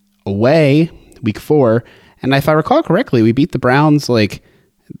away week 4, and if I recall correctly, we beat the Browns like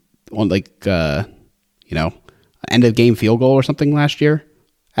on end of game field goal or something last year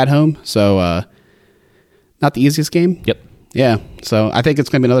at home. So not the easiest game. Yep. Yeah. So I think it's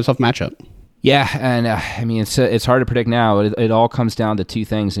going to be another tough matchup. Yeah, and I mean, it's hard to predict now. It all comes down to two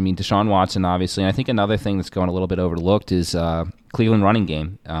things. I mean, Deshaun Watson, obviously, and I think another thing that's going a little bit overlooked is Cleveland running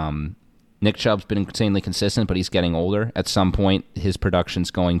game. Nick Chubb's been insanely consistent, but he's getting older. At some point, his production's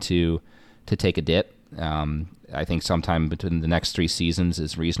going to take a dip. I think sometime between the next 3 seasons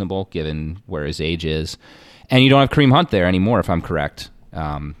is reasonable, given where his age is. And you don't have Kareem Hunt there anymore, if I'm correct.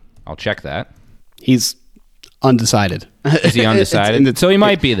 I'll check that. He's undecided. Is he undecided? So he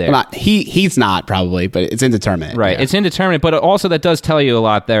might be there. He's not probably, but it's indeterminate. Right, yeah. It's indeterminate, but also that does tell you a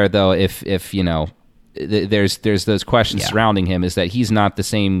lot there, though. If you know, there's those questions surrounding him, is that he's not the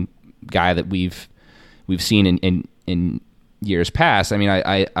same guy that we've seen in years past. I mean,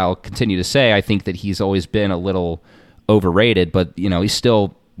 I'll continue to say I think that he's always been a little overrated, but you know, he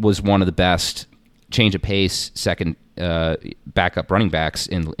still was one of the best change of pace second backup running backs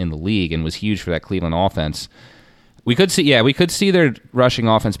in the league, and was huge for that Cleveland offense. We could see their rushing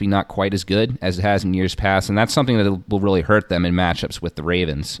offense be not quite as good as it has in years past, and that's something that will really hurt them in matchups with the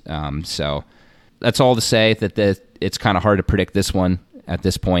Ravens. So that's all to say that it's kind of hard to predict this one at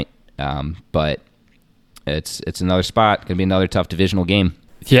this point, but it's another spot. Going to be another tough divisional game.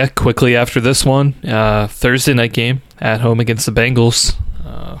 Yeah, quickly after this one, Thursday night game at home against the Bengals,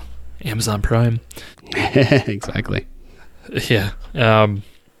 Amazon Prime. Exactly. Yeah.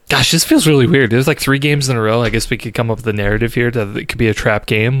 Gosh, this feels really weird. There's like 3 games in a row. I guess we could come up with a narrative here that it could be a trap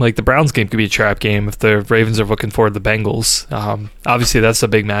game. Like the Browns game could be a trap game if the Ravens are looking for the Bengals. Obviously, that's a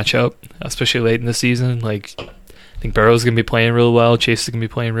big matchup, especially late in the season. Like, I think Burrow's going to be playing real well. Chase is going to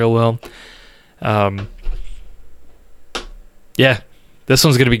be playing real well. Yeah, this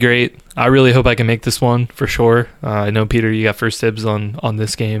one's going to be great. I really hope I can make this one for sure. I know, Peter, you got first dibs on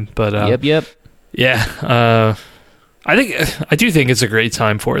this game. But Yep. Yeah. I do think it's a great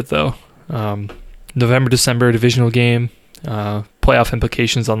time for it, though. November, December divisional game, playoff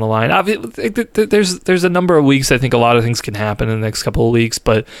implications on the line. There's a number of weeks. I think a lot of things can happen in the next couple of weeks,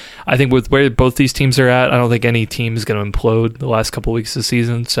 but I think with where both these teams are at, I don't think any team is going to implode the last couple of weeks of the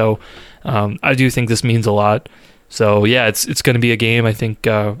season. So I do think this means a lot. So yeah, it's going to be a game. I think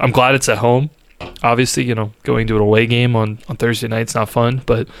I'm glad it's at home. Obviously, you know, going to an away game on Thursday night's not fun,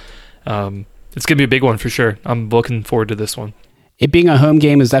 but it's going to be a big one for sure. I'm looking forward to this one. It being a home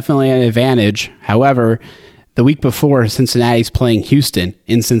game is definitely an advantage. However, the week before, Cincinnati's playing Houston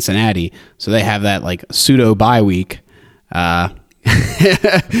in Cincinnati, so they have that like pseudo bye week going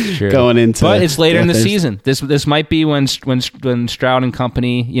into. But it's later in the season. This might be when Stroud and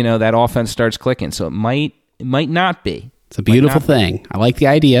company, you know, that offense starts clicking. So it might not be. It's a beautiful thing. I like the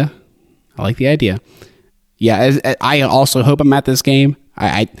idea. Yeah, I also hope I'm at this game.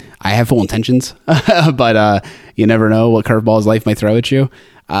 I have full intentions, but you never know what curveballs life might throw at you.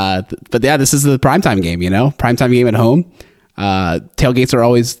 But yeah, this is the primetime game, you know? Primetime game at home. Tailgates are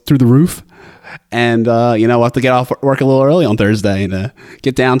always through the roof. And, you know, we'll have to get off work a little early on Thursday and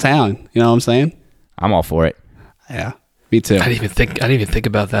get downtown. You know what I'm saying? I'm all for it. Yeah, me too. I didn't even think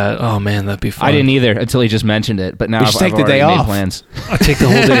about that. Oh, man, that'd be fun. I didn't either until he just mentioned it. But now I've take the day off. Plans. I take the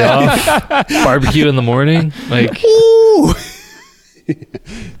whole day off. Barbecue in the morning. Like, ooh.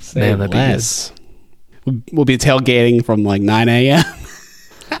 Man, that'd less. Be good. We'll be tailgating from like 9 a.m.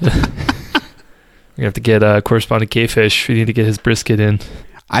 We have to get correspondent K-Fish. We need to get his brisket in.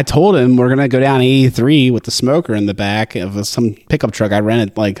 I told him we're going to go down 83 with the smoker in the back of some pickup truck I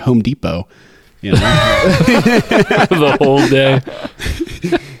rented like Home Depot. You know? The whole day.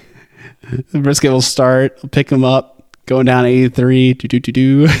 The brisket will start. I'll pick him up. Going down 83.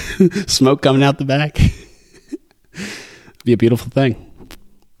 Smoke coming out the back. Be a beautiful thing.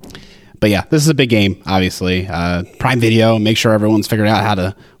 But yeah, this is a big game, obviously. Prime Video, make sure everyone's figured out how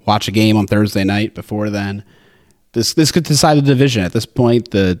to watch a game on Thursday night before then. This could decide the division. At this point,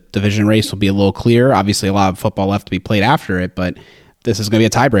 the division race will be a little clearer. Obviously, a lot of football left to be played after it, but this is going to be a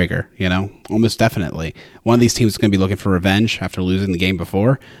tiebreaker, you know, almost definitely. One of these teams is going to be looking for revenge after losing the game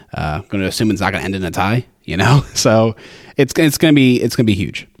before. Going to assume it's not going to end in a tie, you know? So it's going to be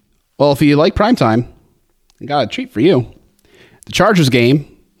huge. Well, if you like primetime, I got a treat for you. The Chargers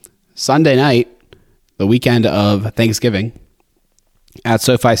game, Sunday night, the weekend of Thanksgiving, at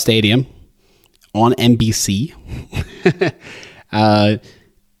SoFi Stadium on NBC.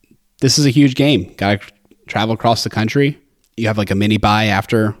 This is a huge game. Got to travel across the country. You have like a mini bye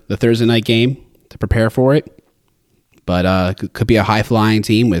after the Thursday night game to prepare for it. But it could be a high-flying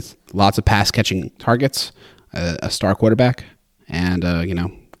team with lots of pass-catching targets, a star quarterback, and, you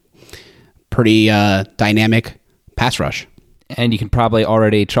know, pretty dynamic pass rush. And you can probably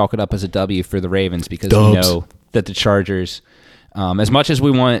already chalk it up as a W for the Ravens because we know that the Chargers, as much as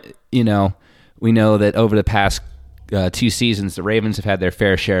we want, you know, we know that over the past 2 seasons, the Ravens have had their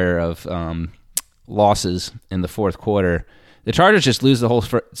fair share of losses in the fourth quarter. The Chargers just lose the whole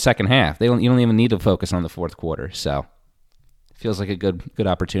second half. You don't even need to focus on the fourth quarter. So it feels like a good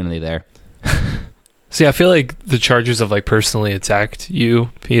opportunity there. See, I feel like the Chargers have like personally attacked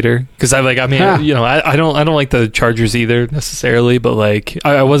you, Peter, because I don't like the Chargers either necessarily, but like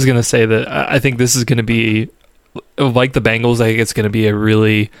I was gonna say that I think this is gonna be like the Bengals. I think it's gonna be a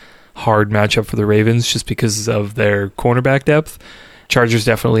really hard matchup for the Ravens just because of their cornerback depth. Chargers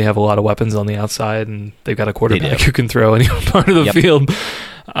definitely have a lot of weapons on the outside, and they've got a quarterback who can throw any part of the field.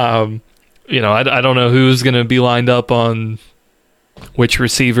 I don't know who's gonna be lined up on which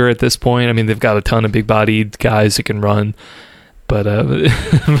receiver at this point. I mean, they've got a ton of big-bodied guys that can run, but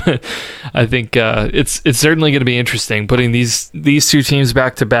I think it's certainly going to be interesting putting these 2 teams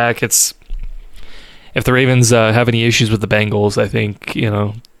back to back. If the Ravens have any issues with the Bengals, I think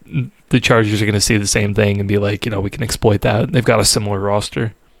the Chargers are going to see the same thing and be like, we can exploit that. They've got a similar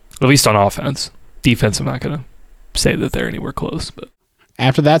roster, at least on offense. Defense, I'm not going to say that they're anywhere close. But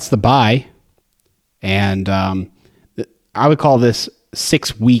after that's the bye, and I would call this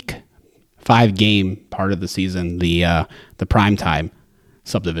 6-week, 5-game part of the season the primetime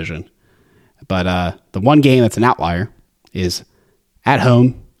subdivision. But the one game that's an outlier is at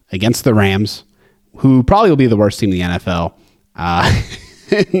home against the Rams, who probably will be the worst team in the NFL.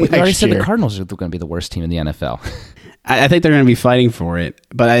 We already said the Cardinals are going to be the worst team in the NFL. I think they're going to be fighting for it,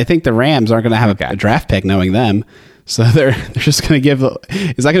 but I think the Rams aren't going to have a draft pick, knowing them. So they're just going to give.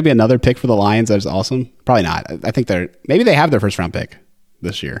 Is that going to be another pick for the Lions? That's awesome. Probably not. I think maybe they have their first round pick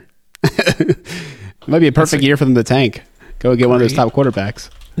this year. It might be a perfect year for them to tank. Go get one of those top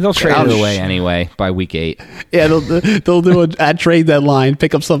quarterbacks. They'll trade it away anyway by week 8. Yeah, they'll do at trade deadline,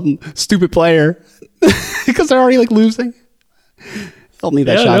 pick up some stupid player because they're already like losing. They'll need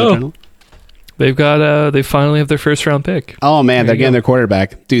that shot. No. They finally have their first round pick. Oh man, they're getting their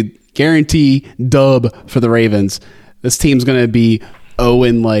quarterback, dude. Guarantee dub for the Ravens. This team's going to be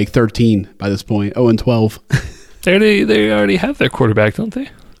 0-13 by this point. 0-12. They already have their quarterback, don't they?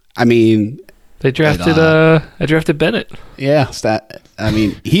 I mean, they drafted. I drafted Bennett. Yeah,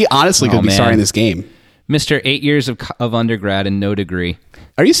 he honestly could be starting this game. Mr. 8 years of undergrad and no degree.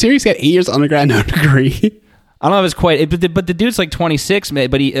 Are you serious? He got 8 years of undergrad, no degree. I don't know if it's quite, but the dude's like 26,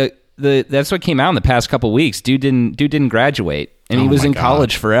 but he that's what came out in the past couple weeks. Dude didn't graduate. And he was in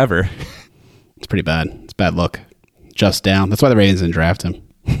college forever. It's pretty bad. It's a bad look. Just down. That's why the Ravens didn't draft him.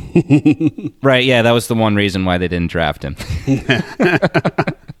 Right, yeah, that was the one reason why they didn't draft him.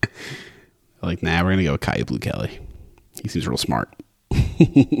 Like, we're going to go with Kyle Blue Kelly. He seems real smart.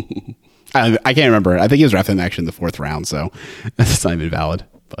 I can't remember. I think he was drafted actually in the 4th round, so that's not even valid.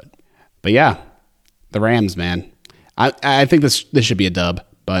 But yeah, the Rams, man. I think this should be a dub,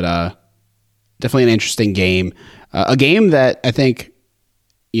 but definitely an interesting game. A game that I think,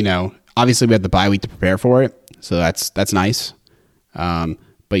 obviously we have the bye week to prepare for it, so that's nice.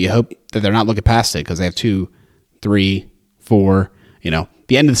 But you hope that they're not looking past it because they have 2, 3, 4.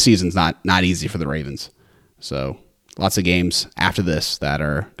 The end of the season's not easy for the Ravens. So lots of games after this that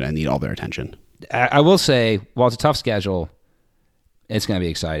are going to need all their attention. I will say, while it's a tough schedule, it's going to be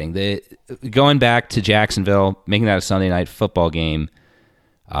exciting. Going back to Jacksonville, making that a Sunday night football game,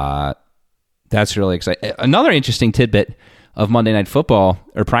 that's really exciting. Another interesting tidbit of Monday Night Football,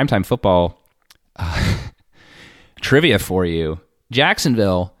 or primetime football trivia for you.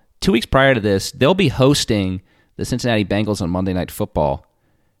 Jacksonville, 2 weeks prior to this, they'll be hosting the Cincinnati Bengals on Monday Night Football.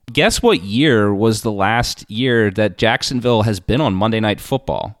 Guess what year was the last year that Jacksonville has been on Monday Night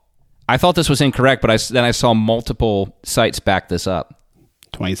Football? I thought this was incorrect, but then I saw multiple sites back this up.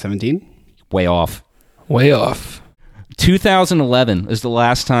 2017? Way off. 2011 is the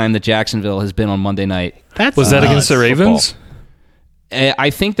last time that Jacksonville has been on Monday night. Was that against the Ravens? I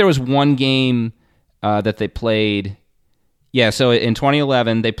think there was one game that they played. Yeah, so in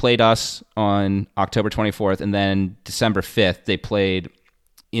 2011, they played us on October 24th, and then December 5th, they played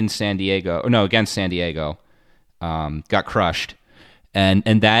in San Diego. Against San Diego. Got crushed. And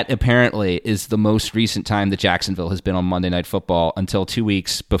that apparently is the most recent time that Jacksonville has been on Monday Night Football until 2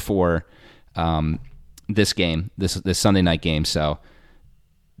 weeks before this game, this Sunday night game. So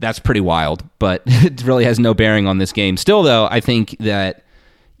that's pretty wild, but it really has no bearing on this game. Still, though, I think that,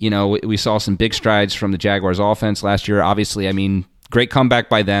 we saw some big strides from the Jaguars offense last year. Obviously, I mean, great comeback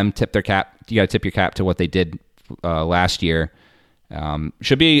by them. Tip their cap. You got to tip your cap to what they did last year.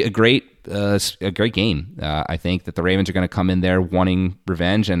 Should be a great game. I think that the Ravens are going to come in there wanting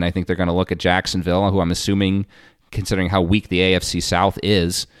revenge, and I think they're going to look at Jacksonville, who I'm assuming, considering how weak the AFC South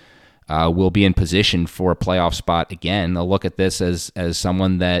is, will be in position for a playoff spot again. They'll look at this as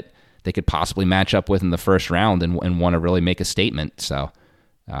someone that they could possibly match up with in the first round and want to really make a statement. So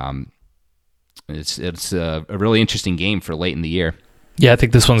it's a really interesting game for late in the year. Yeah, I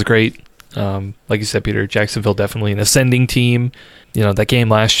think this one's great. Like you said, Peter, Jacksonville definitely an ascending team. That game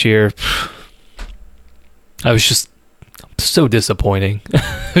last year, I was just so disappointing.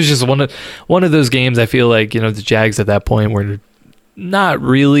 It was just one of those games. I feel like the Jags at that point were not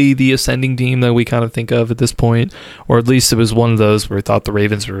really the ascending team that we kind of think of at this point, or at least it was one of those where we thought the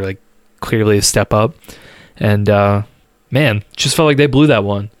Ravens were like clearly a step up, and man, just felt like they blew that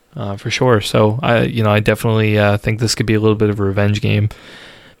one for sure. So I definitely think this could be a little bit of a revenge game.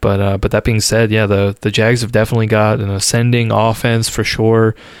 But that being said, yeah, the Jags have definitely got an ascending offense for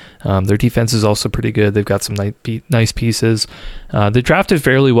sure. Their defense is also pretty good. They've got some nice pieces. They drafted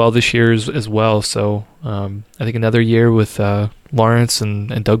fairly well this year as well. So I think another year with Lawrence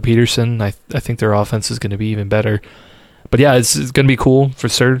and Doug Peterson, I think their offense is going to be even better. But yeah, it's going to be cool for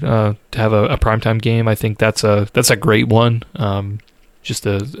sure to have a primetime game. I think that's a great one. Just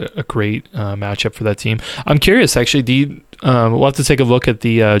a great matchup for that team. I'm curious, actually, we'll have to take a look at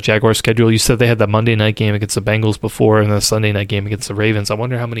the Jaguars schedule. You said they had that Monday night game against the Bengals before and the Sunday night game against the Ravens. I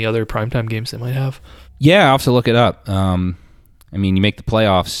wonder how many other primetime games they might have. Yeah, I'll have to look it up. I mean, you make the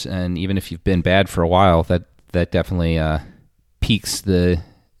playoffs, and even if you've been bad for a while, that definitely piques the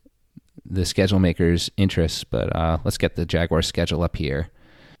schedule makers' interest. But let's get the Jaguars schedule up here.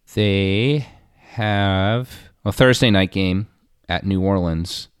 They have a Thursday night game at New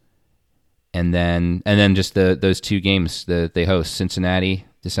Orleans, and then just those two games that they host: Cincinnati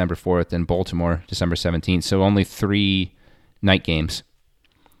December 4th and Baltimore December 17th. So only 3 night games,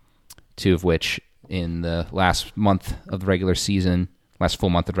 2 of which in the last full month of the regular season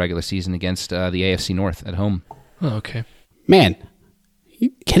against the AFC North at home. Oh, okay. Man,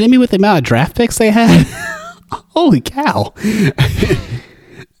 you kidding me with the amount of draft picks they had? Holy cow.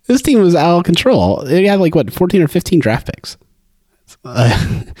 This team was out of control. They had 14 or 15 draft picks.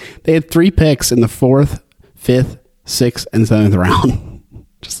 They had 3 picks in the 4th, 5th, 6th, and 7th round.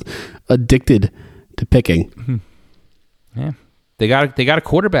 Just addicted to picking. Yeah, they got a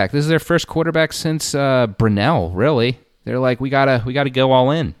quarterback. This is their first quarterback since Brunell. Really, they're like, we gotta go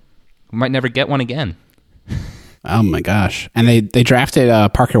all in. We might never get one again. Oh my gosh! And they drafted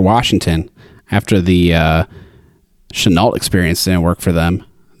Parker Washington after the Chenault experience didn't work for them.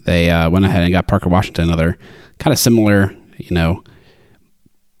 They went ahead and got Parker Washington, another kind of similar,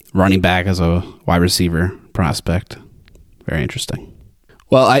 running back as a wide receiver prospect. Very interesting.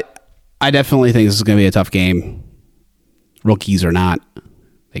 Well, I definitely think this is going to be a tough game. Rookies or not,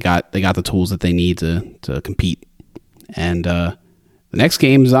 they got the tools that they need to compete. And the next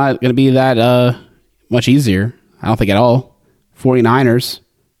game is not going to be that much easier. I don't think at all. 49ers,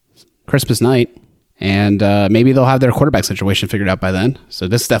 Christmas night. And maybe they'll have their quarterback situation figured out by then. So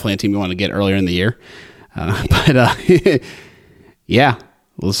this is definitely a team we want to get earlier in the year. But yeah,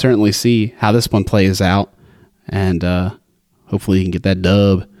 we'll certainly see how this one plays out. And hopefully you can get that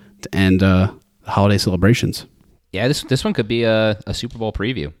dub to end the holiday celebrations. Yeah, this one could be a Super Bowl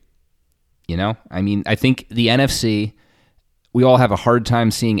preview. I mean, I think the NFC, we all have a hard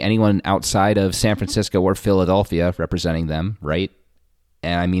time seeing anyone outside of San Francisco or Philadelphia representing them, right?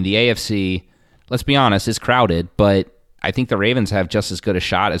 And I mean, the AFC, let's be honest, is crowded, but I think the Ravens have just as good a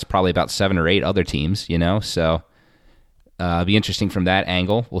shot as probably about 7 or 8 other teams, So it'll be interesting from that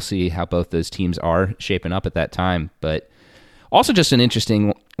angle. We'll see how both those teams are shaping up at that time. But also just an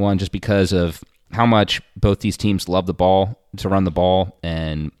interesting one just because of how much both these teams love the ball, to run the ball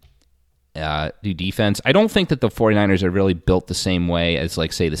and do defense. I don't think that the 49ers are really built the same way as,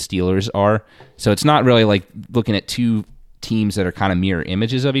 say, the Steelers are. So it's not really like looking at two teams that are kind of mirror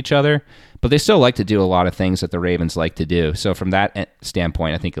images of each other, but they still like to do a lot of things that the Ravens like to do. So from that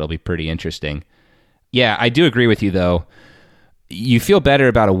standpoint, I think it'll be pretty interesting. Yeah, I do agree with you, though. You feel better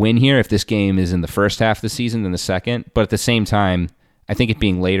about a win here if this game is in the first half of the season than the second, but at the same time, I think it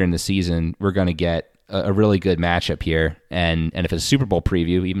being later in the season, we're going to get a really good matchup here, and if it's a Super Bowl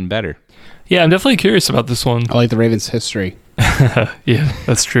preview, even better. Yeah, I'm definitely curious about this one. I like the Ravens' history. Yeah,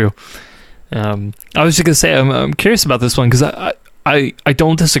 that's true. I was just going to say, I'm curious about this one because I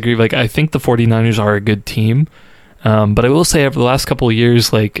don't disagree. I think the 49ers are a good team, but I will say over the last couple of years,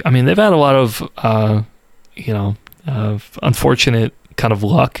 they've had a lot of, unfortunate kind of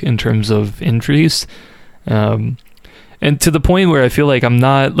luck in terms of injuries. And to the point where I feel like I'm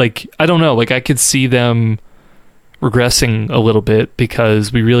not, I don't know, I could see them regressing a little bit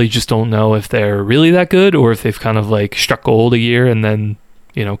because we really just don't know if they're really that good or if they've kind of struck gold a year and then,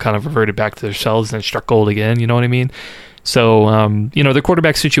 kind of reverted back to themselves and struck gold again. You know what I mean? So, the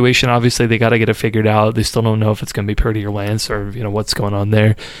quarterback situation, obviously they got to get it figured out. They still don't know if it's going to be Purdy or Lance or, what's going on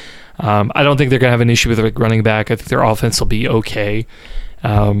there. I don't think they're going to have an issue with like running back. I think their offense will be okay.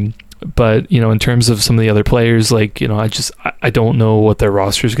 But, in terms of some of the other players, like, I don't know what their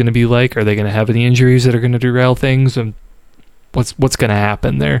roster is going to be like. Are they going to have any injuries that are going to derail things? And what's going to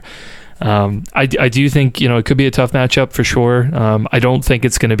happen there? I do think, it could be a tough matchup for sure. I don't think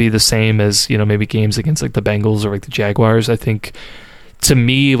it's going to be the same as, maybe games against like the Bengals or like the Jaguars. I think, to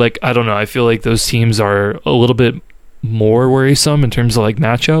me, like, I don't know, I feel like those teams are a little bit more worrisome in terms of like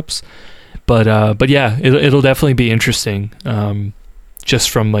matchups. But yeah, it'll definitely be interesting.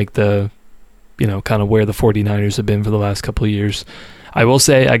 Just from like the, kind of where the 49ers have been for the last couple of years. I will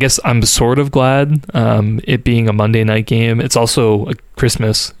say, I guess I'm sort of glad it being a Monday night game. It's also a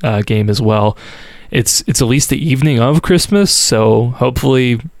Christmas game as well. It's at least the evening of Christmas, so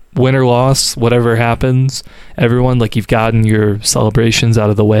hopefully win or loss, whatever happens, everyone, like, you've gotten your celebrations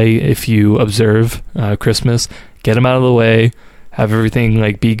out of the way. If you observe Christmas, get them out of the way, have everything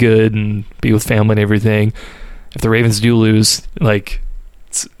like be good and be with family and everything. If the Ravens do lose, like,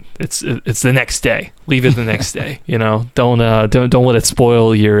 it's the next day. Leave it the next day. Don't let it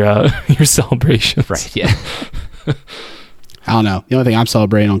spoil your celebration. Right. Yeah. I don't know. The only thing I'm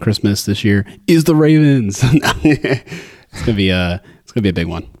celebrating on Christmas this year is the Ravens. It's gonna be a big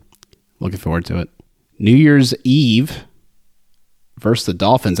one. Looking forward to it. New Year's Eve versus the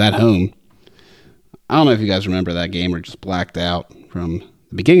Dolphins at home. I don't know if you guys remember that game or just blacked out from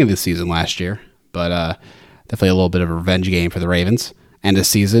the beginning of the season last year, but definitely a little bit of a revenge game for the Ravens. End of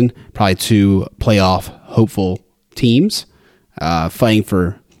season, probably two playoff hopeful teams fighting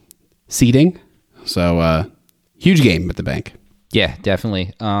for seeding. So huge game at the bank. Yeah,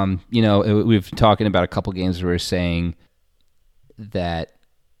 definitely. We've talking about a couple games where we're saying that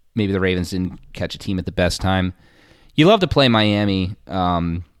maybe the Ravens didn't catch a team at the best time. You love to play Miami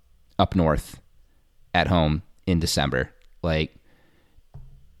up north at home in December. Like,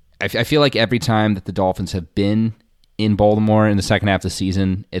 I feel like every time that the Dolphins have been in Baltimore in the second half of the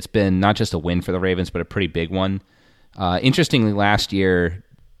season, it's been not just a win for the Ravens, but a pretty big one. Interestingly, last year,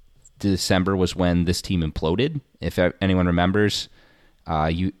 December was when this team imploded. If anyone remembers,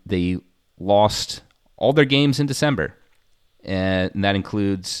 they lost all their games in December, and that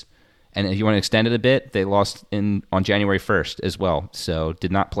includes, and if you want to extend it a bit, they lost on January 1st as well. So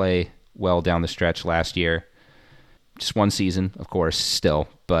did not play well down the stretch last year. Just one season, of course, still,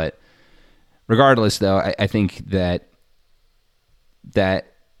 but regardless, though, I think that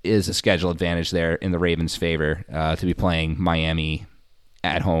is a schedule advantage there in the Ravens' favor to be playing Miami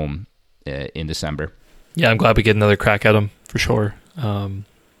at home in December. Yeah, I'm glad we get another crack at them for sure. Dolphins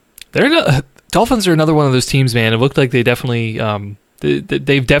are another one of those teams, man. It looked like they definitely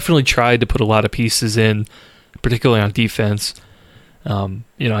they've definitely tried to put a lot of pieces in, particularly on defense.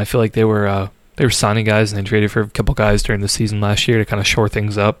 I feel like they were signing guys and they traded for a couple guys during the season last year to kind of shore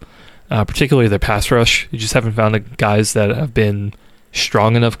things up. Particularly their pass rush. You just haven't found the guys that have been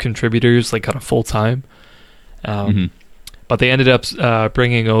strong enough contributors, like kind of full time. But they ended up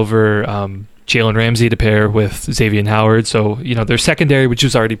bringing over Jalen Ramsey to pair with Xavier Howard. So, their secondary, which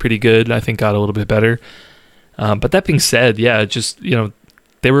was already pretty good, I think got a little bit better. But that being said, yeah, just,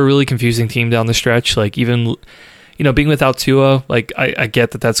 they were a really confusing team down the stretch. Like, even, being without Tua, like, I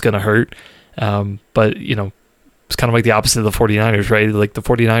get that that's going to hurt. But, it's kind of like the opposite of the 49ers, right? Like, the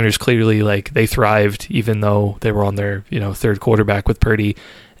 49ers clearly, like, they thrived even though they were on their, third quarterback with Purdy,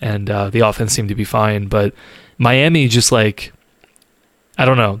 and the offense seemed to be fine. But Miami just, like, I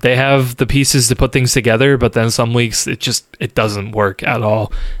don't know. They have the pieces to put things together, but then some weeks it doesn't work at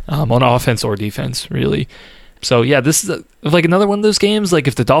all on offense or defense, really. So, yeah, this is like another one of those games. Like,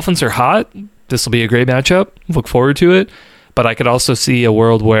 if the Dolphins are hot, this will be a great matchup. Look forward to it. But I could also see a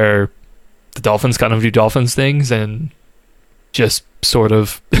world where the Dolphins kind of do Dolphins things and just sort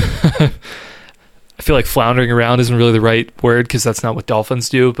of I feel like floundering around isn't really the right word because that's not what Dolphins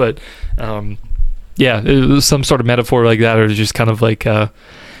do, but yeah, it was some sort of metaphor like that, or just kind of like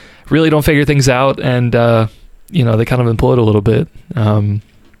really don't figure things out and they kind of implode a little bit. I'm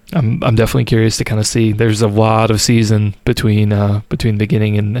definitely curious to kind of see. There's a lot of season between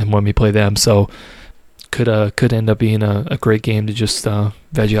beginning and when we play them, so could end up being a great game to just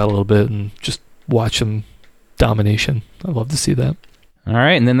veg out a little bit and just watch some domination. I'd love to see that. All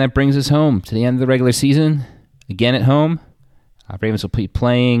right, and then that brings us home to the end of the regular season. Again at home, Ravens will be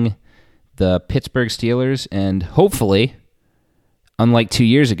playing the Pittsburgh Steelers, and hopefully, unlike 2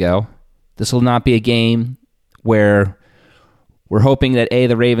 years ago, this will not be a game where we're hoping that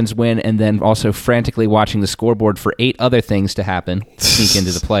the Ravens win and then also frantically watching the scoreboard for 8 other things to happen, sneak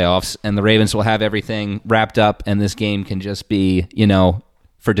into the playoffs, and the Ravens will have everything wrapped up and this game can just be,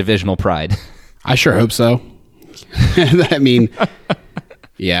 for divisional pride. I sure hope so. I mean,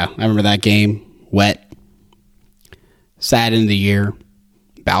 Yeah, I remember that game. Wet. Sad end of the year.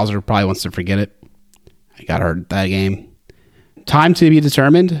 Bowser probably wants to forget it. I got hurt that game. Time to be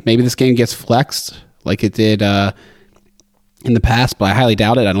determined. Maybe this game gets flexed like it did in the past, but I highly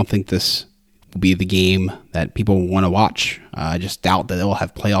doubt it. I don't think this will be the game that people want to watch. I just doubt that it will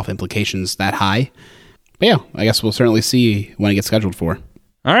have playoff implications that high. But yeah, I guess we'll certainly see when it gets scheduled for.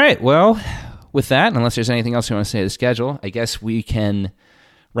 All right, well, with that, unless there's anything else you want to say to the schedule, I guess we can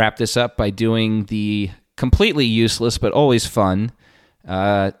wrap this up by doing the completely useless but always fun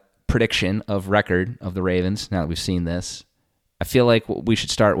prediction of record of the Ravens. Now that we've seen this, I feel like what we should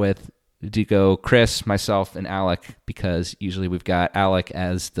start with to go Chris, myself, and Alec, because usually we've got Alec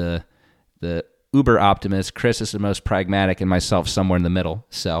as the uber optimist. Chris is the most pragmatic, and myself somewhere in the middle.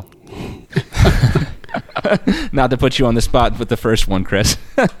 So, not to put you on the spot with the first one, Chris.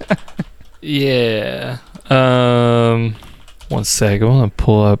 Yeah. 1 sec. I want to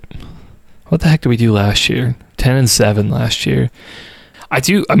pull up. What the heck did we do last year? 10-7 last year. I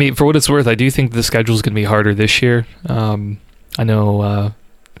mean, for what it's worth, I do think the schedule is going to be harder this year. I know.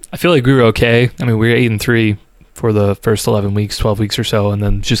 I feel like we were okay. I mean, we were 8-3 for the first 11 weeks, 12 weeks or so, and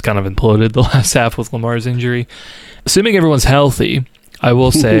then just kind of imploded the last half with Lamar's injury. Assuming everyone's healthy, I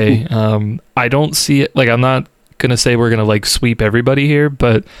will say I don't see it. Like, I'm not gonna say we're gonna like sweep everybody here,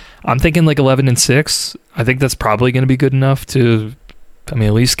 but I'm thinking like 11-6. I think that's probably gonna be good enough to, I mean,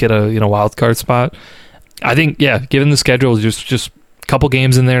 at least get a wild card spot. I think, yeah, given the schedule, just a couple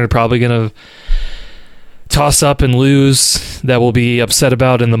games in there, are probably gonna toss up and lose that we'll be upset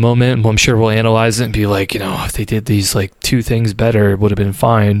about in the moment. And I'm sure we'll analyze it and be like, if they did these like two things better, it would have been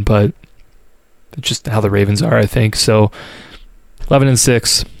fine. But it's just how the Ravens are, I think. So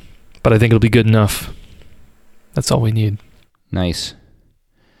 11-6, but I think it'll be good enough. That's all we need. Nice.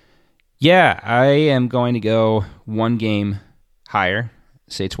 Yeah, I am going to go one game higher,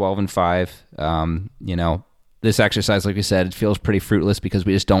 say 12-5. This exercise, like we said, it feels pretty fruitless because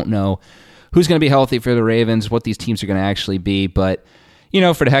we just don't know who's going to be healthy for the Ravens, what these teams are going to actually be. But,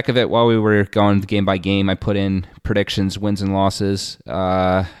 for the heck of it, while we were going game by game, I put in predictions, wins and losses.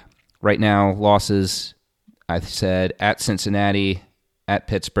 Right now, losses, I said at Cincinnati, at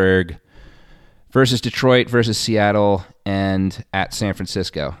Pittsburgh, versus Detroit, versus Seattle, and at San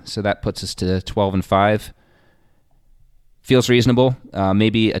Francisco. So that puts us to 12-5. Feels reasonable.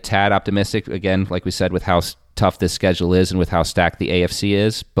 Maybe a tad optimistic, again, like we said, with how tough this schedule is and with how stacked the AFC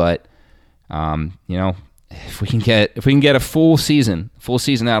is. But if we can get a full season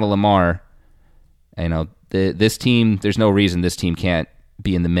out of Lamar, this team, there's no reason this team can't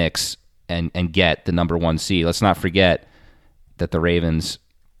be in the mix and get the number one seed. Let's not forget that the Ravens,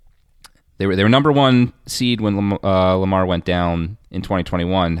 they were number one seed when Lamar went down in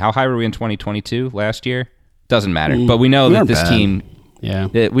 2021. How high were we in 2022 last year? Doesn't matter. But we know that this team,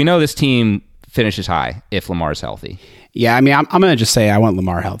 we know this team finishes high if Lamar's healthy. Yeah, I mean, I'm going to just say I want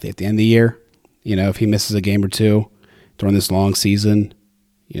Lamar healthy at the end of the year. If he misses a game or two during this long season,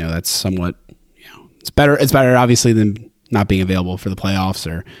 that's somewhat, it's better. It's better, obviously, than not being available for the playoffs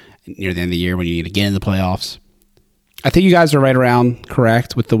or near the end of the year when you need to get in the playoffs. I think you guys are right around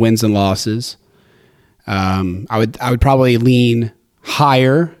correct with the wins and losses. I would probably lean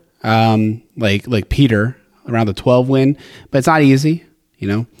higher, like Peter, around the 12 win, but it's not easy.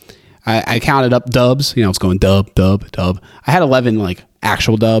 I counted up dubs. It's going dub. I had 11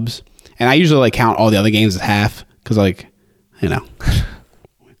 actual dubs. And I usually count all the other games as half because can't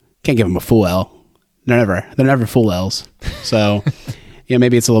give them a full L. They're never full L's. So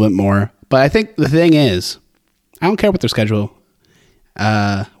maybe it's a little bit more. But I think the thing is, I don't care what their schedule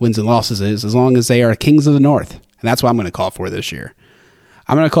wins and losses is, as long as they are Kings of the North, and that's what I'm going to call for this year.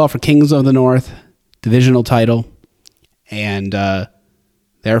 I'm going to call for Kings of the North divisional title, and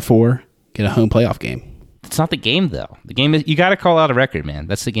therefore get a home playoff game. It's not the game though. The game is, you got to call out a record, man.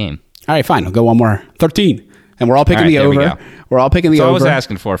 That's the game. All right, fine. We'll go one more. 13. And we're all picking the over. We're all picking the over. That's all I was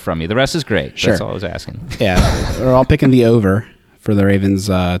asking for from you. The rest is great. Sure. That's all I was asking. Yeah. We're all picking the over for the Ravens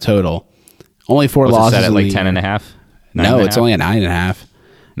total. Only 4 losses. Set at 10.5? No, it's only a 9.5.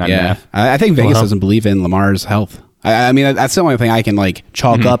 9.5. I think Vegas doesn't believe in Lamar's health. I mean, that's the only thing I can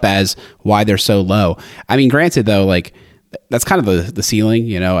chalk up as why they're so low. I mean, granted though, that's kind of the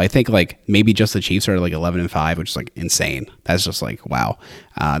ceiling, I think maybe just the Chiefs are 11-5, which is insane. That's just wow.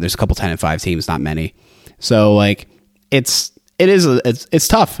 There's a couple 10-5 teams, not many. So it's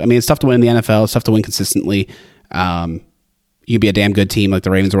tough. I mean, it's tough to win in the NFL. It's tough to win consistently. You could be a damn good team like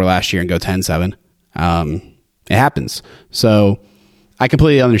the Ravens were last year and go 10-7. It happens. So I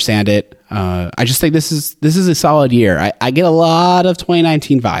completely understand it. I just think this is a solid year. I get a lot of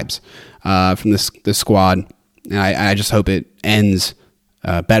 2019 vibes from this squad. And I just hope it ends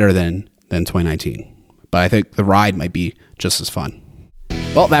better than 2019. But I think the ride might be just as fun.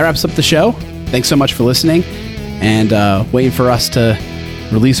 Well, that wraps up the show. Thanks so much for listening and waiting for us to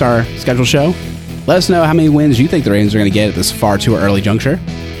release our scheduled show. Let us know how many wins you think the Ravens are going to get at this far too early juncture.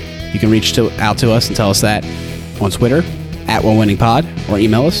 You can reach out to us and tell us that on Twitter at OneWinningPod or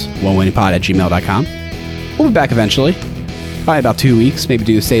email us onewinningpod@gmail.com. We'll be back eventually, probably about 2 weeks, maybe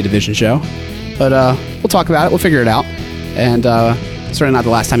do a State Division show. But we'll talk about it. We'll figure it out. And certainly not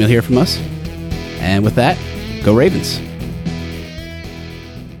the last time you'll hear from us. And with that, go Ravens.